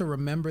 just to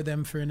remember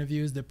them for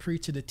interviews, the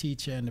preacher, the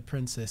teacher, and the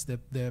princess.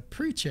 The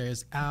preacher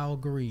is Al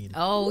Green.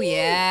 Oh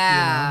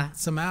yeah.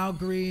 Some Al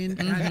Green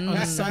on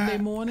a Sunday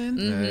morning.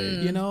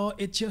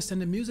 It just,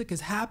 and the music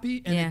is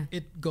happy and Yeah.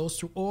 it goes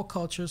through all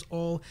cultures.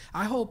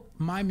 I hope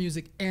my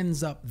music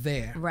ends up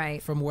there.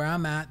 Right. From where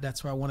I'm at,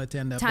 that's where I want it to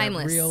end up. That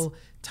Timeless. real,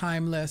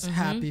 timeless,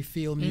 happy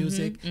feel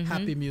music,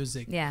 happy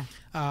music. Yeah.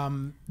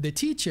 The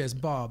teacher is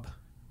Bob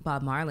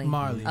Bob Marley.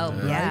 Marley. Oh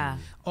right? yeah.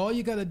 All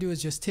you got to do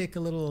is just take a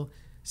little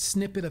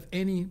snippet of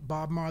any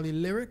Bob Marley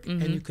lyric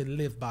and you could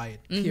live by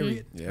it,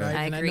 period. Yeah. Right?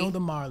 I And agree. I know the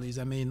Marleys.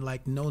 I mean,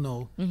 like, you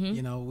know,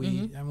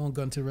 I won't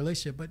go into a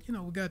relationship, but, you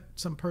know, we got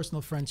some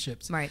personal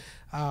friendships. Right.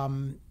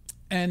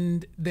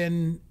 And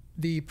then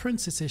the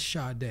Princess is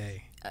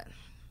Sade.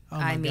 Oh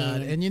my I God.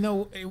 mean- And, you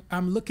know,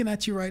 I'm looking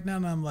at you right now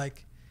and I'm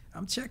like,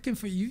 I'm checking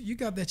for you. You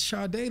got that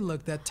Sade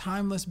look, that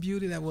timeless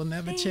beauty that will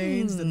never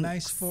change, the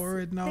nice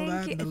forehead and all Thank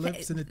that, you. and the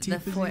lips and the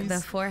teeth.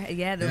 The forehead,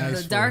 yeah,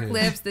 Nice the dark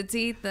forehead. lips, the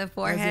teeth, the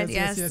forehead.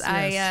 yes, Yes,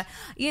 yes.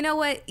 you know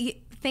what?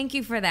 Thank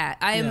you for that.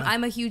 Yeah.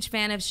 I'm a huge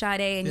fan of Sade,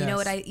 and you know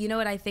Yes.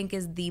 what I think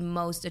is the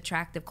most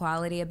attractive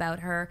quality about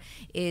her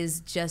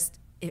is just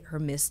her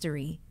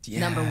mystery.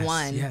 Number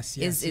one yes,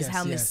 yes, is how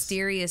yes.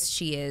 mysterious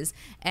she is,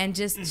 and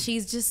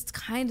she's just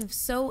kind of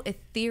so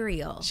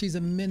ethereal. She's a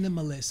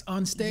minimalist.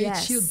 On stage,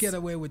 Yes. she'll get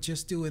away with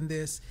just doing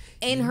this.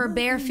 In her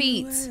bare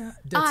feet.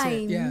 That's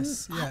it.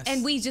 Yes, yes.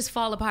 And we just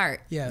fall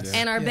apart. Yes.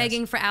 And are Yes.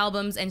 begging for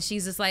albums, and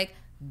she's just like,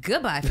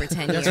 goodbye for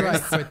 10 years.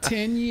 That's right, for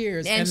 10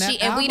 years. And that we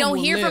album don't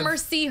will hear from live. her,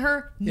 see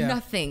her, Yeah.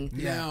 nothing.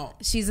 Now,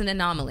 She's an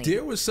anomaly.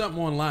 there was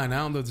something online. I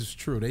don't know if this is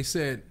true. They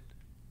said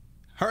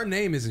her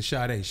name isn't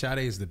Sade. Sade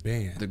is the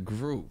band. The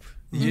group.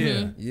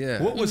 Yeah.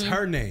 Yeah. What was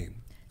her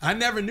name? I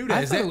never knew that.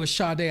 I Is thought that it was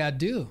Sade I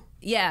Do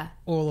Yeah.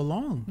 all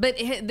along. But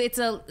it's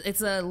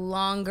a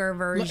longer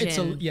version It's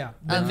a- yeah.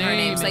 The of her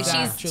name names. Like is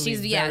actually she's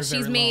very, she's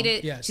very made long.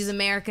 it. Yes. She's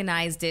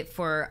Americanized it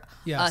for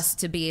Yes. us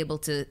to be able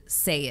to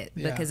say it.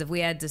 Yeah. Because if we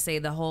had to say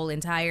the whole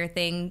entire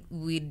thing,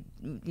 we'd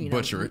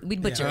Butcher it.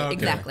 We'd butcher Yeah. it Okay.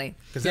 exactly.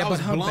 Because Yeah, that but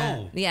was her blown.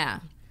 band- Yeah.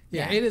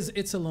 Yeah,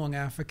 it's a long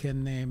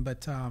African name,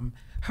 but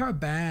her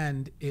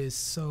band is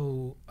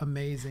so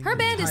amazing. Her and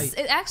band is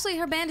tight. actually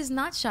her band is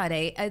not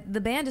Sade. The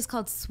band is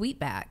called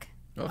Sweetback.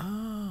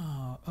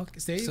 Oh, okay.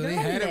 So there you So go. they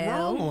had it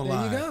wrong There you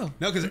online. go.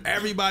 No, because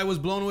everybody was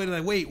blown away.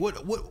 Like,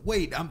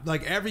 wait. I'm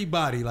like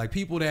everybody, like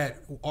people that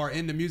are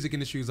in the music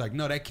industry was like,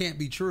 no, that can't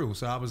be true.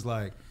 So I was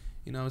like,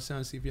 you know, it's time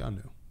to see if y'all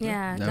knew.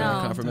 Yeah. Never no.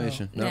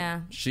 confirmation. No.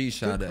 Yeah. She Good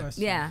Sade.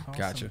 question. Yeah. Awesome.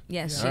 Gotcha.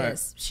 Yes, Yeah. she All right.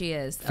 is. She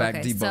is. Fact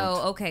okay.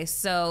 debunked.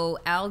 So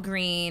Al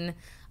Green,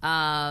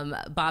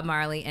 Bob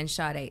Marley, and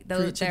Sade.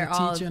 Those Preacher, they're the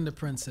all teacher, and the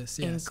princess.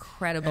 Yes.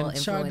 incredible and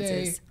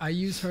influences. Sade, I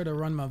use her to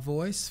run my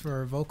voice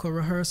for vocal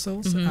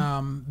rehearsals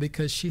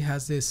because she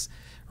has this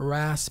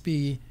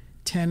raspy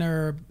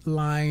tenor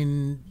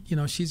line. You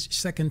know, she's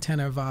second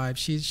tenor vibe.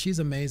 She's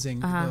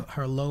amazing.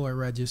 Her lower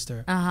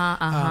register.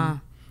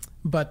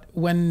 But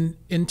when,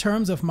 in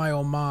terms of my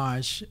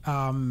homage,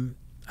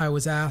 I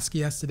was asked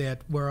yesterday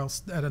at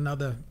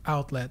another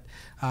outlet,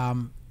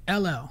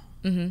 LL.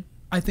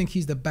 I think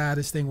he's the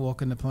baddest thing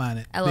walking the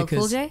planet. LL Cool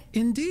because- J?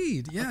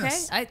 Indeed, Okay,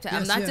 yes. I'm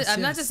not. Yes,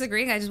 I'm not yes.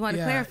 disagreeing. I just want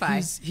to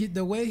clarify.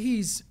 The way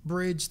he's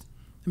bridged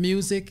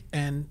music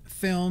and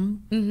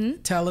film,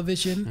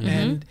 television,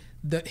 and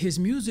his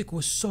music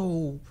was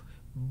so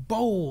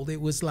bold. It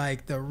was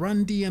like the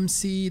Run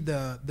DMC,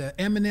 the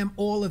Eminem,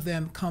 all of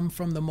them come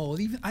from the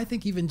mold. I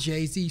think even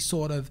Jay-Z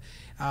sort of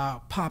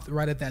popped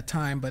right at that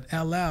time. But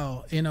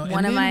LL, you know, One and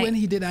of then my- when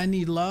he did I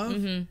Need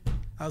Love,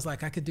 I was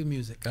like, I could do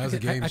music. That was a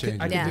game changer.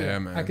 I could Yeah. do Yeah, that.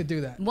 man. I could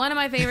do that. One of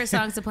my favorite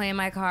songs to play in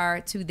my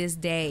car to this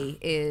day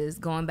is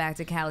 "Going Back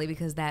to Cali"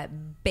 because that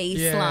bass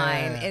Yeah.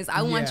 line is.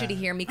 I want Yeah. you to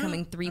hear me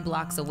coming 3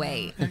 blocks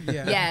away.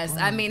 Yeah. Yes,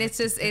 Oh, I mean it's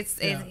just it's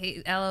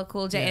LL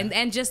Cool J Yeah.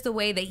 and just the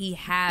way that he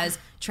has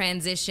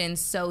transitioned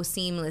so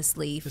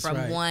seamlessly That's from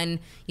right. one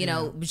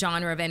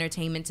genre of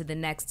entertainment to the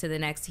next.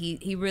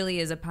 He really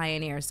is a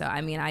pioneer. So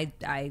I mean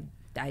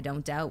I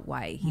don't doubt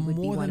why he would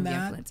be More one than of the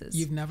that, influences.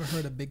 you've never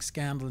heard a big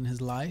scandal in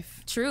his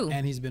life. True.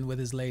 And he's been with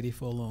his lady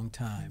for a long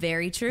time.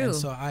 Very true. And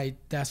so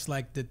that's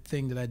like the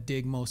thing that I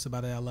dig most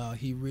about LL.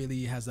 He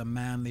really has a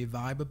manly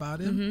vibe about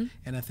him. Mm-hmm.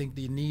 And I think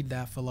they need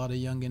that for a lot of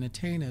young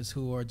entertainers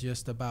who are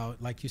just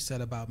about, like you said,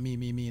 about me,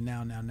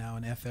 now,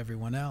 and F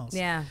everyone else.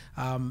 Yeah.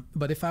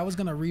 But if I was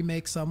going to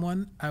remake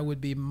someone, I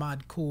would be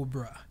Mad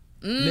Cobra.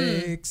 Mm.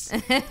 Legs.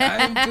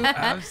 I'm too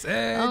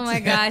upset. Oh my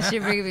gosh,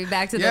 you're bringing me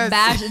back to Yes.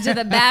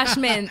 the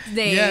bashment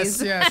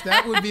days. Yes,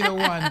 that would be the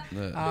one.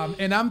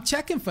 And I'm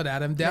checking for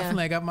that.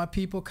 I got my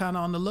people kind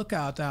of on the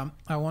lookout.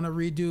 I want to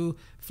redo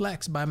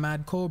Flex by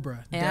Mad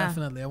Cobra. Yeah.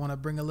 Definitely. I want to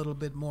bring a little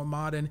bit more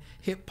modern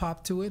hip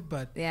hop to it,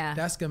 but Yeah.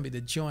 that's going to be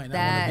the joint. I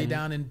That- want to be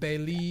down in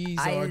Belize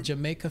or I-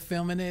 Jamaica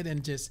filming it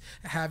and just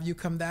have you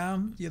come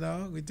down, you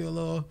know, we do a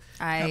little,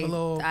 have a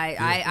little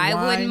I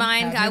wine, wouldn't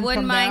mind. have I him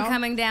wouldn't come mind down.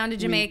 coming down to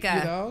Jamaica.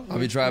 You know, I'll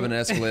be driving the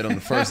Escalade on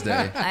the first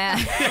day. I-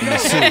 In the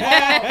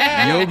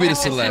suit. You'll be the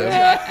celeb.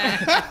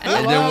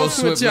 And then we'll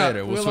switch up.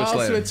 later. We'll all switch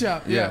later. switch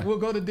up. Yeah. We'll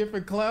go to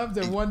different clubs,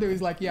 and one day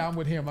he's like, "Yeah, I'm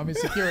with him. I'm in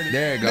security."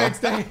 There you go. Next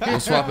day, We'll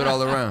swap it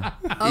all around.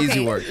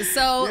 Easy work.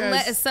 So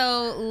Yes.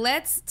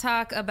 let's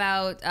talk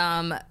about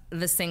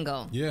the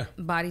single. Yeah.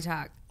 Body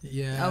Talk.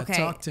 yeah. Okay.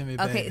 Talk to me,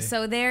 baby. Okay,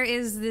 so there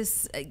is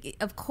this.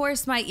 Of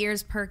course, my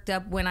ears perked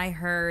up when I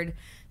heard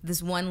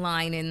this one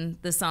line in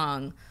the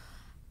song,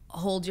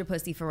 "Hold your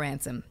pussy for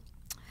ransom."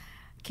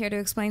 Care to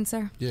explain,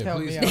 sir? Yeah, Help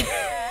please. me out.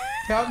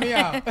 Help me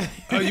out.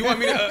 Oh, you want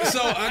me to?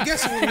 So I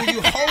guess when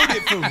you hold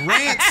it for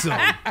ransom,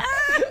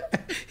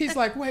 He's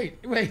like, wait.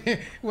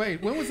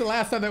 When was the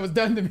last time that was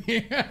done to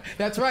me?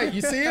 That's right.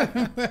 You see him?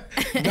 Gun to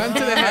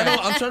the head.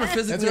 I'm trying to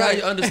physically That's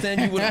right.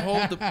 understand you would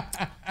hold the.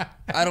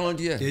 I don't.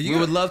 Yeah. We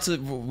would love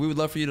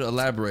for you to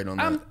elaborate on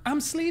that.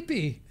 I'm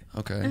sleepy.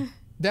 Okay.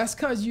 That's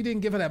because you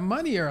didn't give her that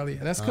money earlier.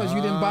 That's because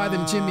you didn't buy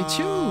them Jimmy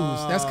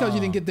Choos. That's because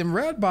you didn't get them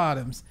red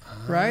bottoms,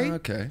 right?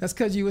 Okay. That's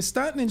because you was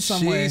stunting in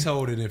some way. She's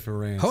holding it for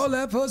ransom. Hold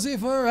that pussy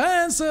for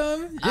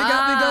ransom. You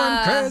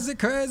got me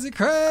going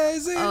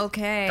crazy.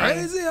 Okay.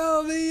 Crazy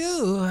over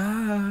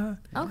you.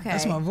 Okay.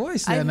 That's my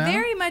voice there I now.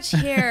 very much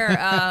hear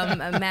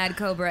a Mad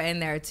Cobra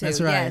in there too.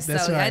 That's right, Yes,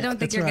 that's so I right, don't think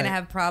that's you're right. gonna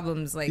have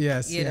problems like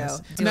Yes. doing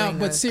No, but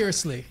those.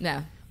 seriously,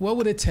 No. what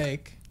would it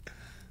take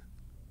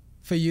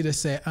for you to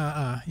say,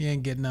 you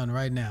ain't getting none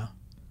right now?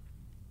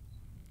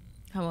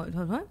 What?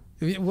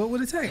 What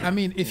would it take? I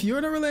mean, if you're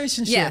in a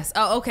relationship, Yes.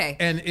 Oh, okay.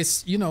 and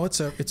it's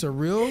it's a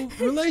real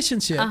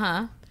relationship,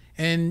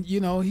 and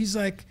he's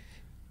like,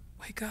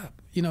 wake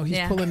up, he's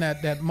pulling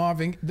that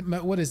Marvin,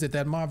 what is it,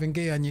 that Marvin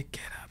Gaye on you,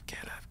 get up.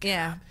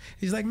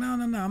 He's like, no,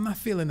 I'm not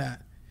feeling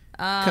that.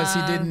 Because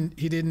he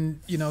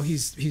didn't,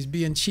 he's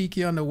being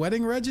cheeky on the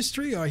wedding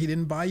registry, or he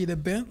didn't buy you the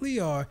Bentley,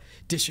 or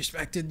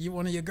disrespected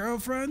one of your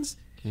girlfriends.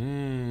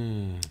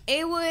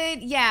 It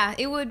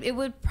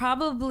would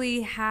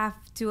probably have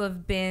to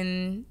have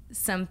been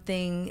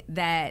something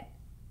that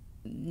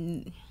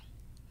I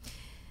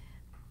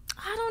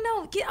don't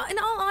know. In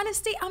all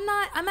honesty, I'm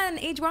at an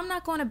age where I'm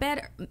not going to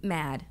bed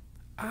mad.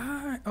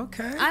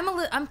 Okay.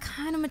 I'm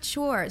kind of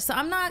mature, so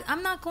I'm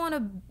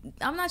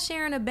not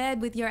sharing a bed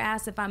with your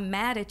ass if I'm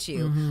mad at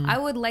you. I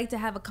would like to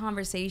have a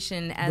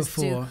conversation as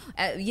Before.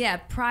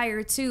 to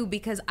prior to,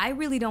 because I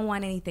really don't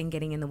want anything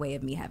getting in the way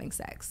of me having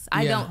sex.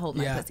 I don't hold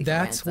my pussy for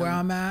that's ransom. where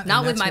I'm at. Not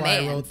and with that's my why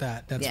man. I wrote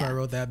that. That's why I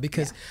wrote that,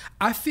 because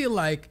I feel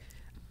like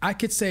I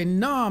could say,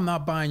 no, I'm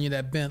not buying you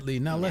that Bentley.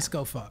 Now let's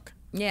go fuck.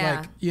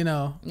 Yeah. Like,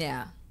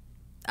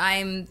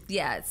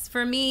 It's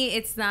for me.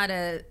 It's not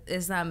a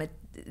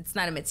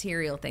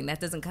material thing that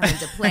doesn't come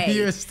into play.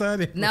 You're a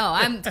study.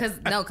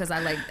 Because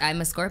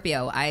I'm a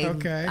Scorpio.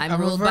 I'm a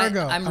ruled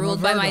Virgo. I'm I'm ruled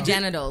a by my Virgo.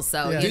 genitals.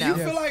 So Yeah. Do you you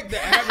know. feel like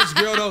the average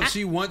girl though,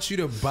 she wants you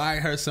to buy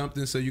her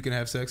something so you can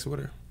have sex with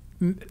her?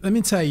 Let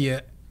me tell you,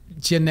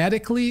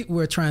 genetically,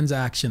 we're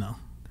transactional.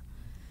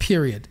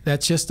 Period.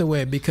 That's just the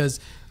way, because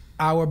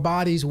our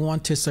bodies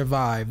want to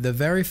survive. The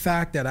very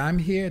fact that I'm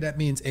here, that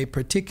means a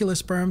particular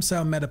sperm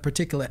cell met a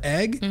particular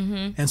egg,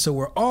 and so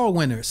we're all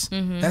winners.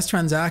 That's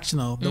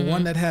transactional. The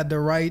one that had the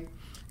right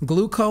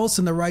glucose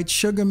and the right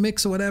sugar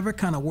mix or whatever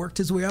kind of worked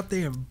his way up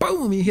there, and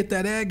boom, he hit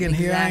that egg, and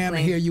here I am,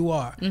 and here you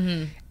are.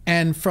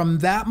 And from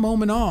that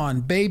moment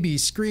on,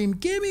 babies scream,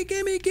 gimme,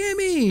 gimme,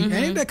 gimme. And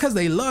ain't that because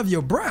they love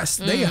your breast.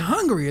 They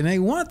hungry and they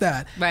want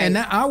that. Right. And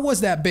I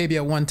was that baby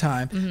at one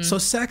time. So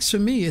sex for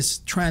me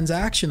is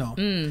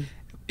transactional.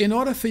 In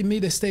order for me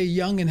to stay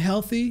young and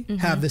healthy,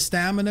 have the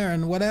stamina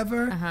and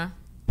whatever,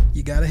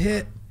 you got to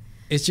hit.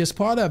 It's just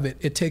part of it.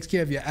 It takes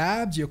care of your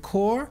abs, your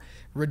core,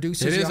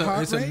 reduces your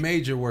heart It's rate. a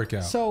major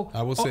workout. So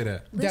I will say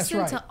that. That's Listen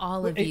right. to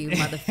all of you,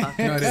 motherfuckers.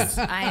 No, it is.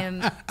 I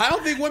am. I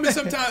don't think women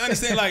sometimes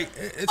understand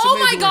it's Oh a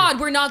my major God,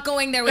 we're not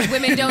going there with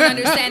women don't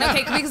understand.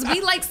 Okay, because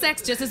we like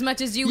sex just as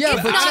much as you. Yeah,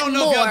 if but not I don't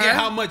know more. if y'all get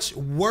how much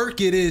work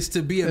it is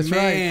to be a That's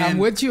man. right. I'm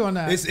with you on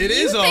that. It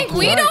is You all think cool.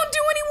 we don't do any work?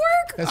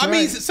 That's I mean,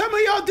 right. some of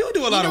y'all do a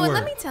lot know of what? work.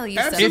 Let me tell you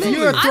Absolutely. If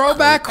something. you're a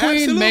throwback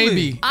queen, Absolutely.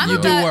 maybe I'm you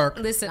do about- work.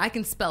 Listen, I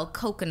can spell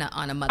coconut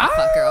on a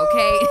motherfucker,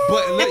 okay?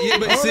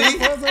 But see,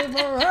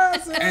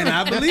 and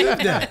I believe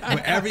that.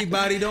 But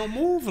everybody don't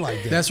move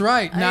like that. That's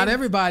right. Not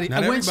everybody. Not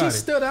And when everybody. she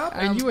stood up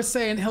and you were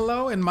saying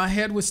hello and my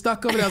head was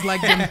stuck over there, I was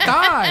like, them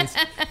thighs.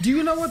 Do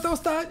you know what those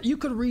thighs? You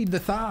could read the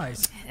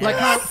thighs. Like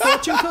how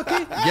fortune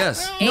cookie?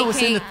 Yes. No,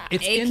 it's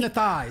in the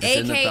thighs.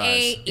 in the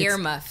AKA thighs.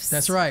 earmuffs.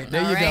 That's right.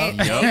 There All you right?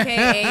 go. Yep.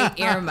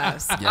 AKA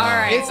earmuffs. All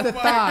right. It's the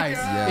thighs.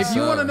 Yes, if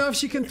you sir. want to know if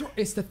she can throw,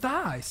 it's the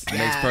thighs.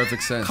 Makes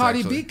perfect sense. Cardi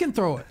actually. B can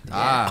throw it.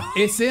 Ah,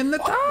 It's in the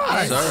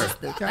thighs. sir.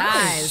 The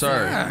thighs.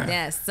 Sir.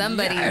 Yes,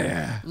 somebody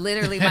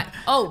literally.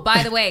 Oh,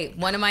 by the way,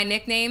 one of my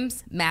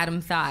nicknames,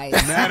 Madam Thighs.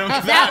 Madam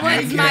That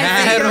Thighs. one's my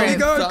Madam favorite. We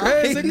going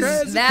crazy,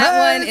 crazy,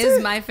 That one crazy.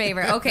 is my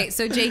favorite. Okay,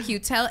 so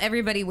JQ, tell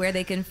everybody where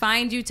they can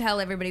find you. Tell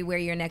everybody where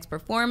your next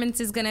performance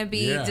is going to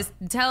be. Yeah. Just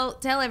tell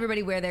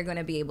everybody where they're going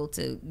to be able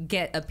to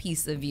get a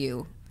piece of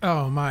you.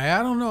 Oh my!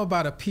 I don't know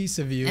about a piece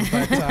of you,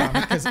 but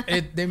because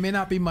there may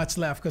not be much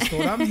left. Because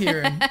what I'm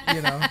hearing,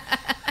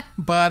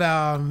 But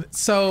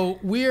so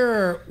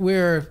we're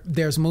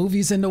there's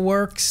movies in the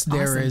works.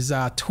 There is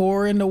a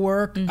tour in the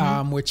work.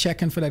 We're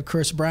checking for that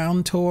Chris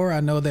Brown tour. I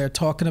know they're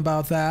talking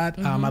about that.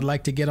 I'd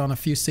like to get on a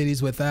few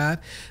cities with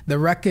that. The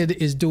record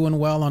is doing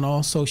well on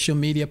all social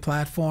media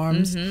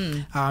platforms.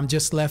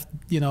 Just left,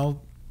 I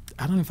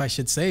don't know if I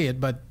should say it,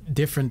 but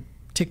different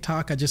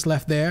TikTok. I just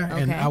left there,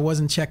 and I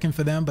wasn't checking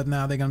for them, but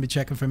now they're going to be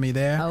checking for me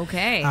there.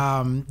 Okay.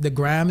 The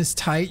gram is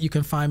tight. You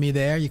can find me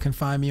there. You can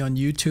find me on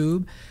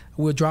YouTube.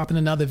 we're dropping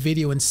another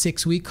video in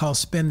 6 weeks called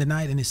Spend the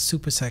Night, and it's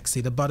super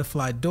sexy. The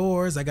butterfly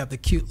doors. I got the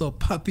cute little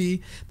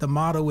puppy, the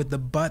model with the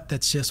butt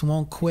that just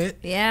won't quit.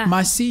 Yeah.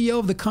 My CEO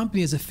of the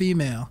company is a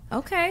female.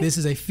 Okay. This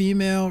is a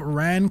female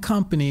ran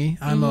company.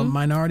 I'm a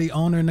minority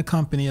owner in the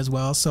company as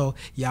well. So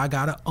y'all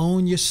gotta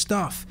own your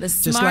stuff. The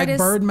Just like smartest-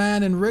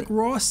 Birdman and Rick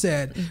Ross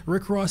said.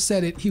 Rick Ross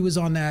said it. He was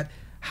on that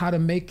How to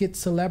Make It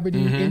Celebrity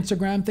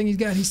Instagram thing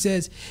he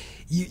says,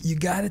 you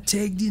got to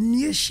take the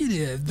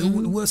initiative.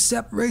 What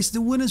separates the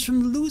winners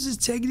from the losers,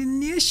 take the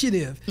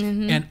initiative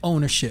and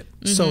ownership.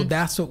 So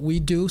that's what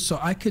we do. So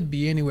I could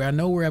be anywhere. I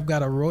know where I've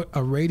got a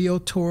radio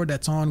tour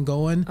that's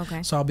ongoing.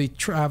 Okay. So I'll be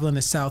traveling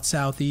the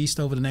Southeast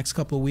over the next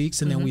couple of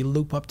weeks, and then we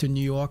loop up to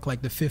New York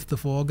like the 5th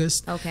of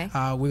August. Okay.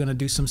 We're going to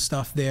do some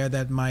stuff there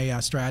that my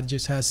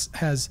strategist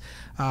has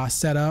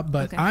set up.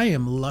 But Okay. I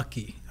am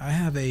lucky. I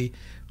have a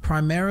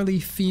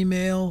primarily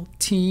female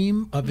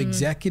team of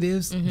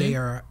executives.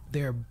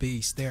 They're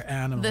beasts. They're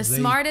animals. The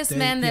smartest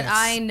men that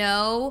I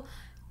know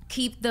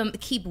keep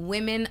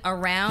women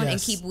around and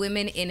Yes. keep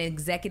women in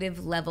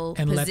executive level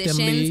And let them positions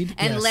lead,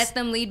 and yes. let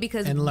them lead,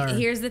 because And learn.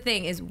 here's the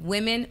thing is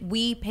women,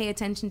 we pay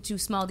attention to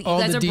small All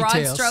you guys the are broad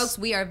details. strokes,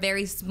 we are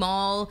very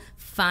small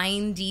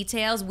fine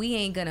details. We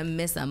ain't gonna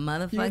miss a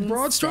motherfucking You a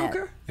broad step.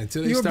 stroker?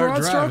 Until they You a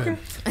start broad driving.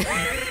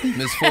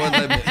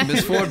 stroker?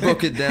 Miss Ford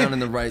broke it down in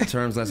the right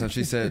terms last time.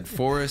 She said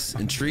forests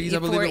and trees, I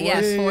believe it was.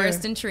 Yes, Yeah.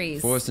 forest and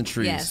trees. Forest and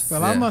trees. Yes.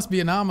 Well, I Yeah. must be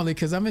an anomaly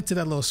because I'm into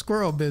that little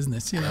squirrel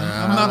business. I'm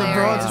not a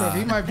broad Hilarious. stroker.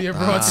 He might be a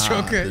broad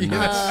stroker. the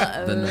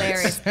nuts. The nuts.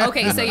 Hilarious.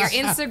 Okay, so your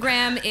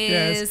Instagram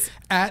is Yes.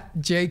 At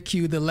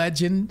JQ the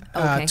Legend.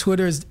 Okay.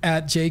 Twitter is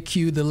at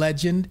JQ the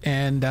Legend,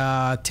 and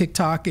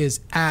TikTok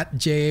is at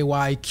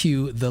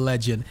JYQ the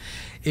Legend.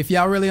 If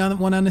y'all really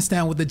want to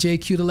understand what the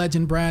JQ the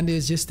Legend brand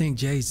is, just think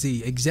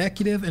Jay-Z,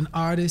 executive and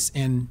artist,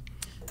 and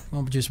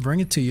I'll just bring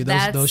it to you.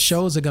 Those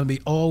shows are going to be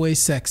always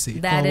sexy.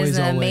 That always, is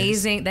an always.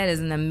 amazing. That is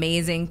an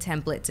amazing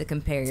template to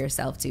compare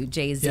yourself to.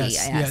 Jay-Z.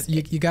 Yes,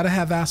 you got to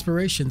have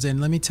aspirations,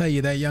 and let me tell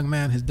you, that young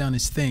man has done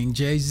his thing.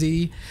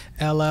 Jay-Z,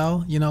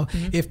 LL.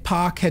 If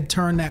Pac had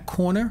turned that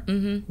corner,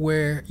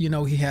 where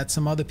he had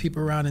some other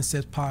people around and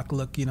said, "Pac,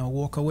 look,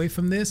 walk away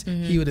from this,"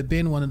 he would have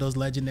been one of those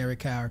legendary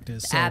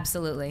characters. So,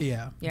 Absolutely.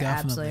 yeah, You're definitely.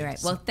 absolutely right.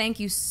 Well, thank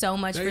you so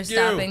much for Thank you.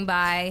 stopping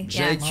by.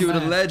 JQ the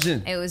man.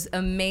 legend. It was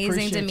amazing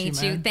Appreciate to you,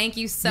 meet you. man. Thank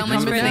you so You much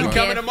for coming the down? You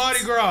coming to gift.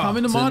 Mardi Gras? Come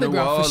in the To Mardi New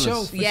Gras for Orleans.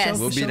 sure. For Yes. sure,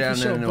 We'll for be sure, down for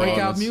there sure. in New Breakout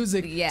Orleans.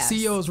 music. Yes.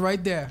 CEO's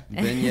right there.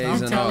 Beignets I'm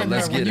and all. telling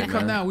Let's her, get when it, you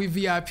come man. down, we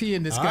VIP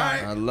in this All guy.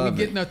 right. I love We're it.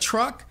 getting a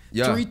truck,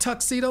 Yeah. 3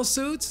 tuxedo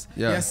suits.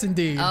 Yeah. Yes,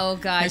 indeed. Oh,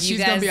 God, And you she's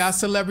gonna guys- be our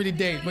celebrity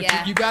date. But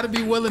Yeah. you got to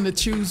be willing to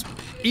choose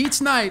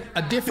each night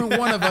a different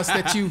one of us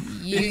that you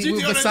You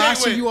will go on a date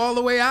Versace with. you all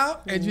the way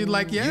out, and you're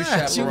like,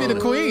 yeah, she'll be the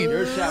chaperone. queen.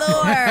 You're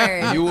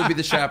chaperone. Lord. You will be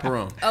the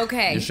chaperone.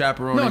 Okay. You're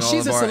chaperoning No, all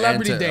she's of a our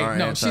celebrity anti- date. our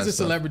No, anti she's a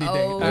stuff. celebrity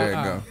Oh, date. There you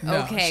go. No,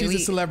 Okay, she's a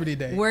celebrity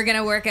date. We're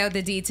gonna work out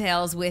the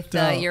details with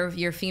So-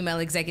 your female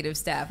executive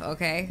staff.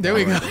 Okay. There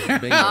we go.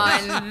 Bingo.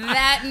 On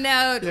that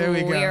note, There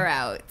we go. we're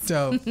out.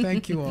 So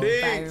thank you all.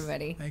 Bye,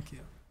 everybody. Thank you.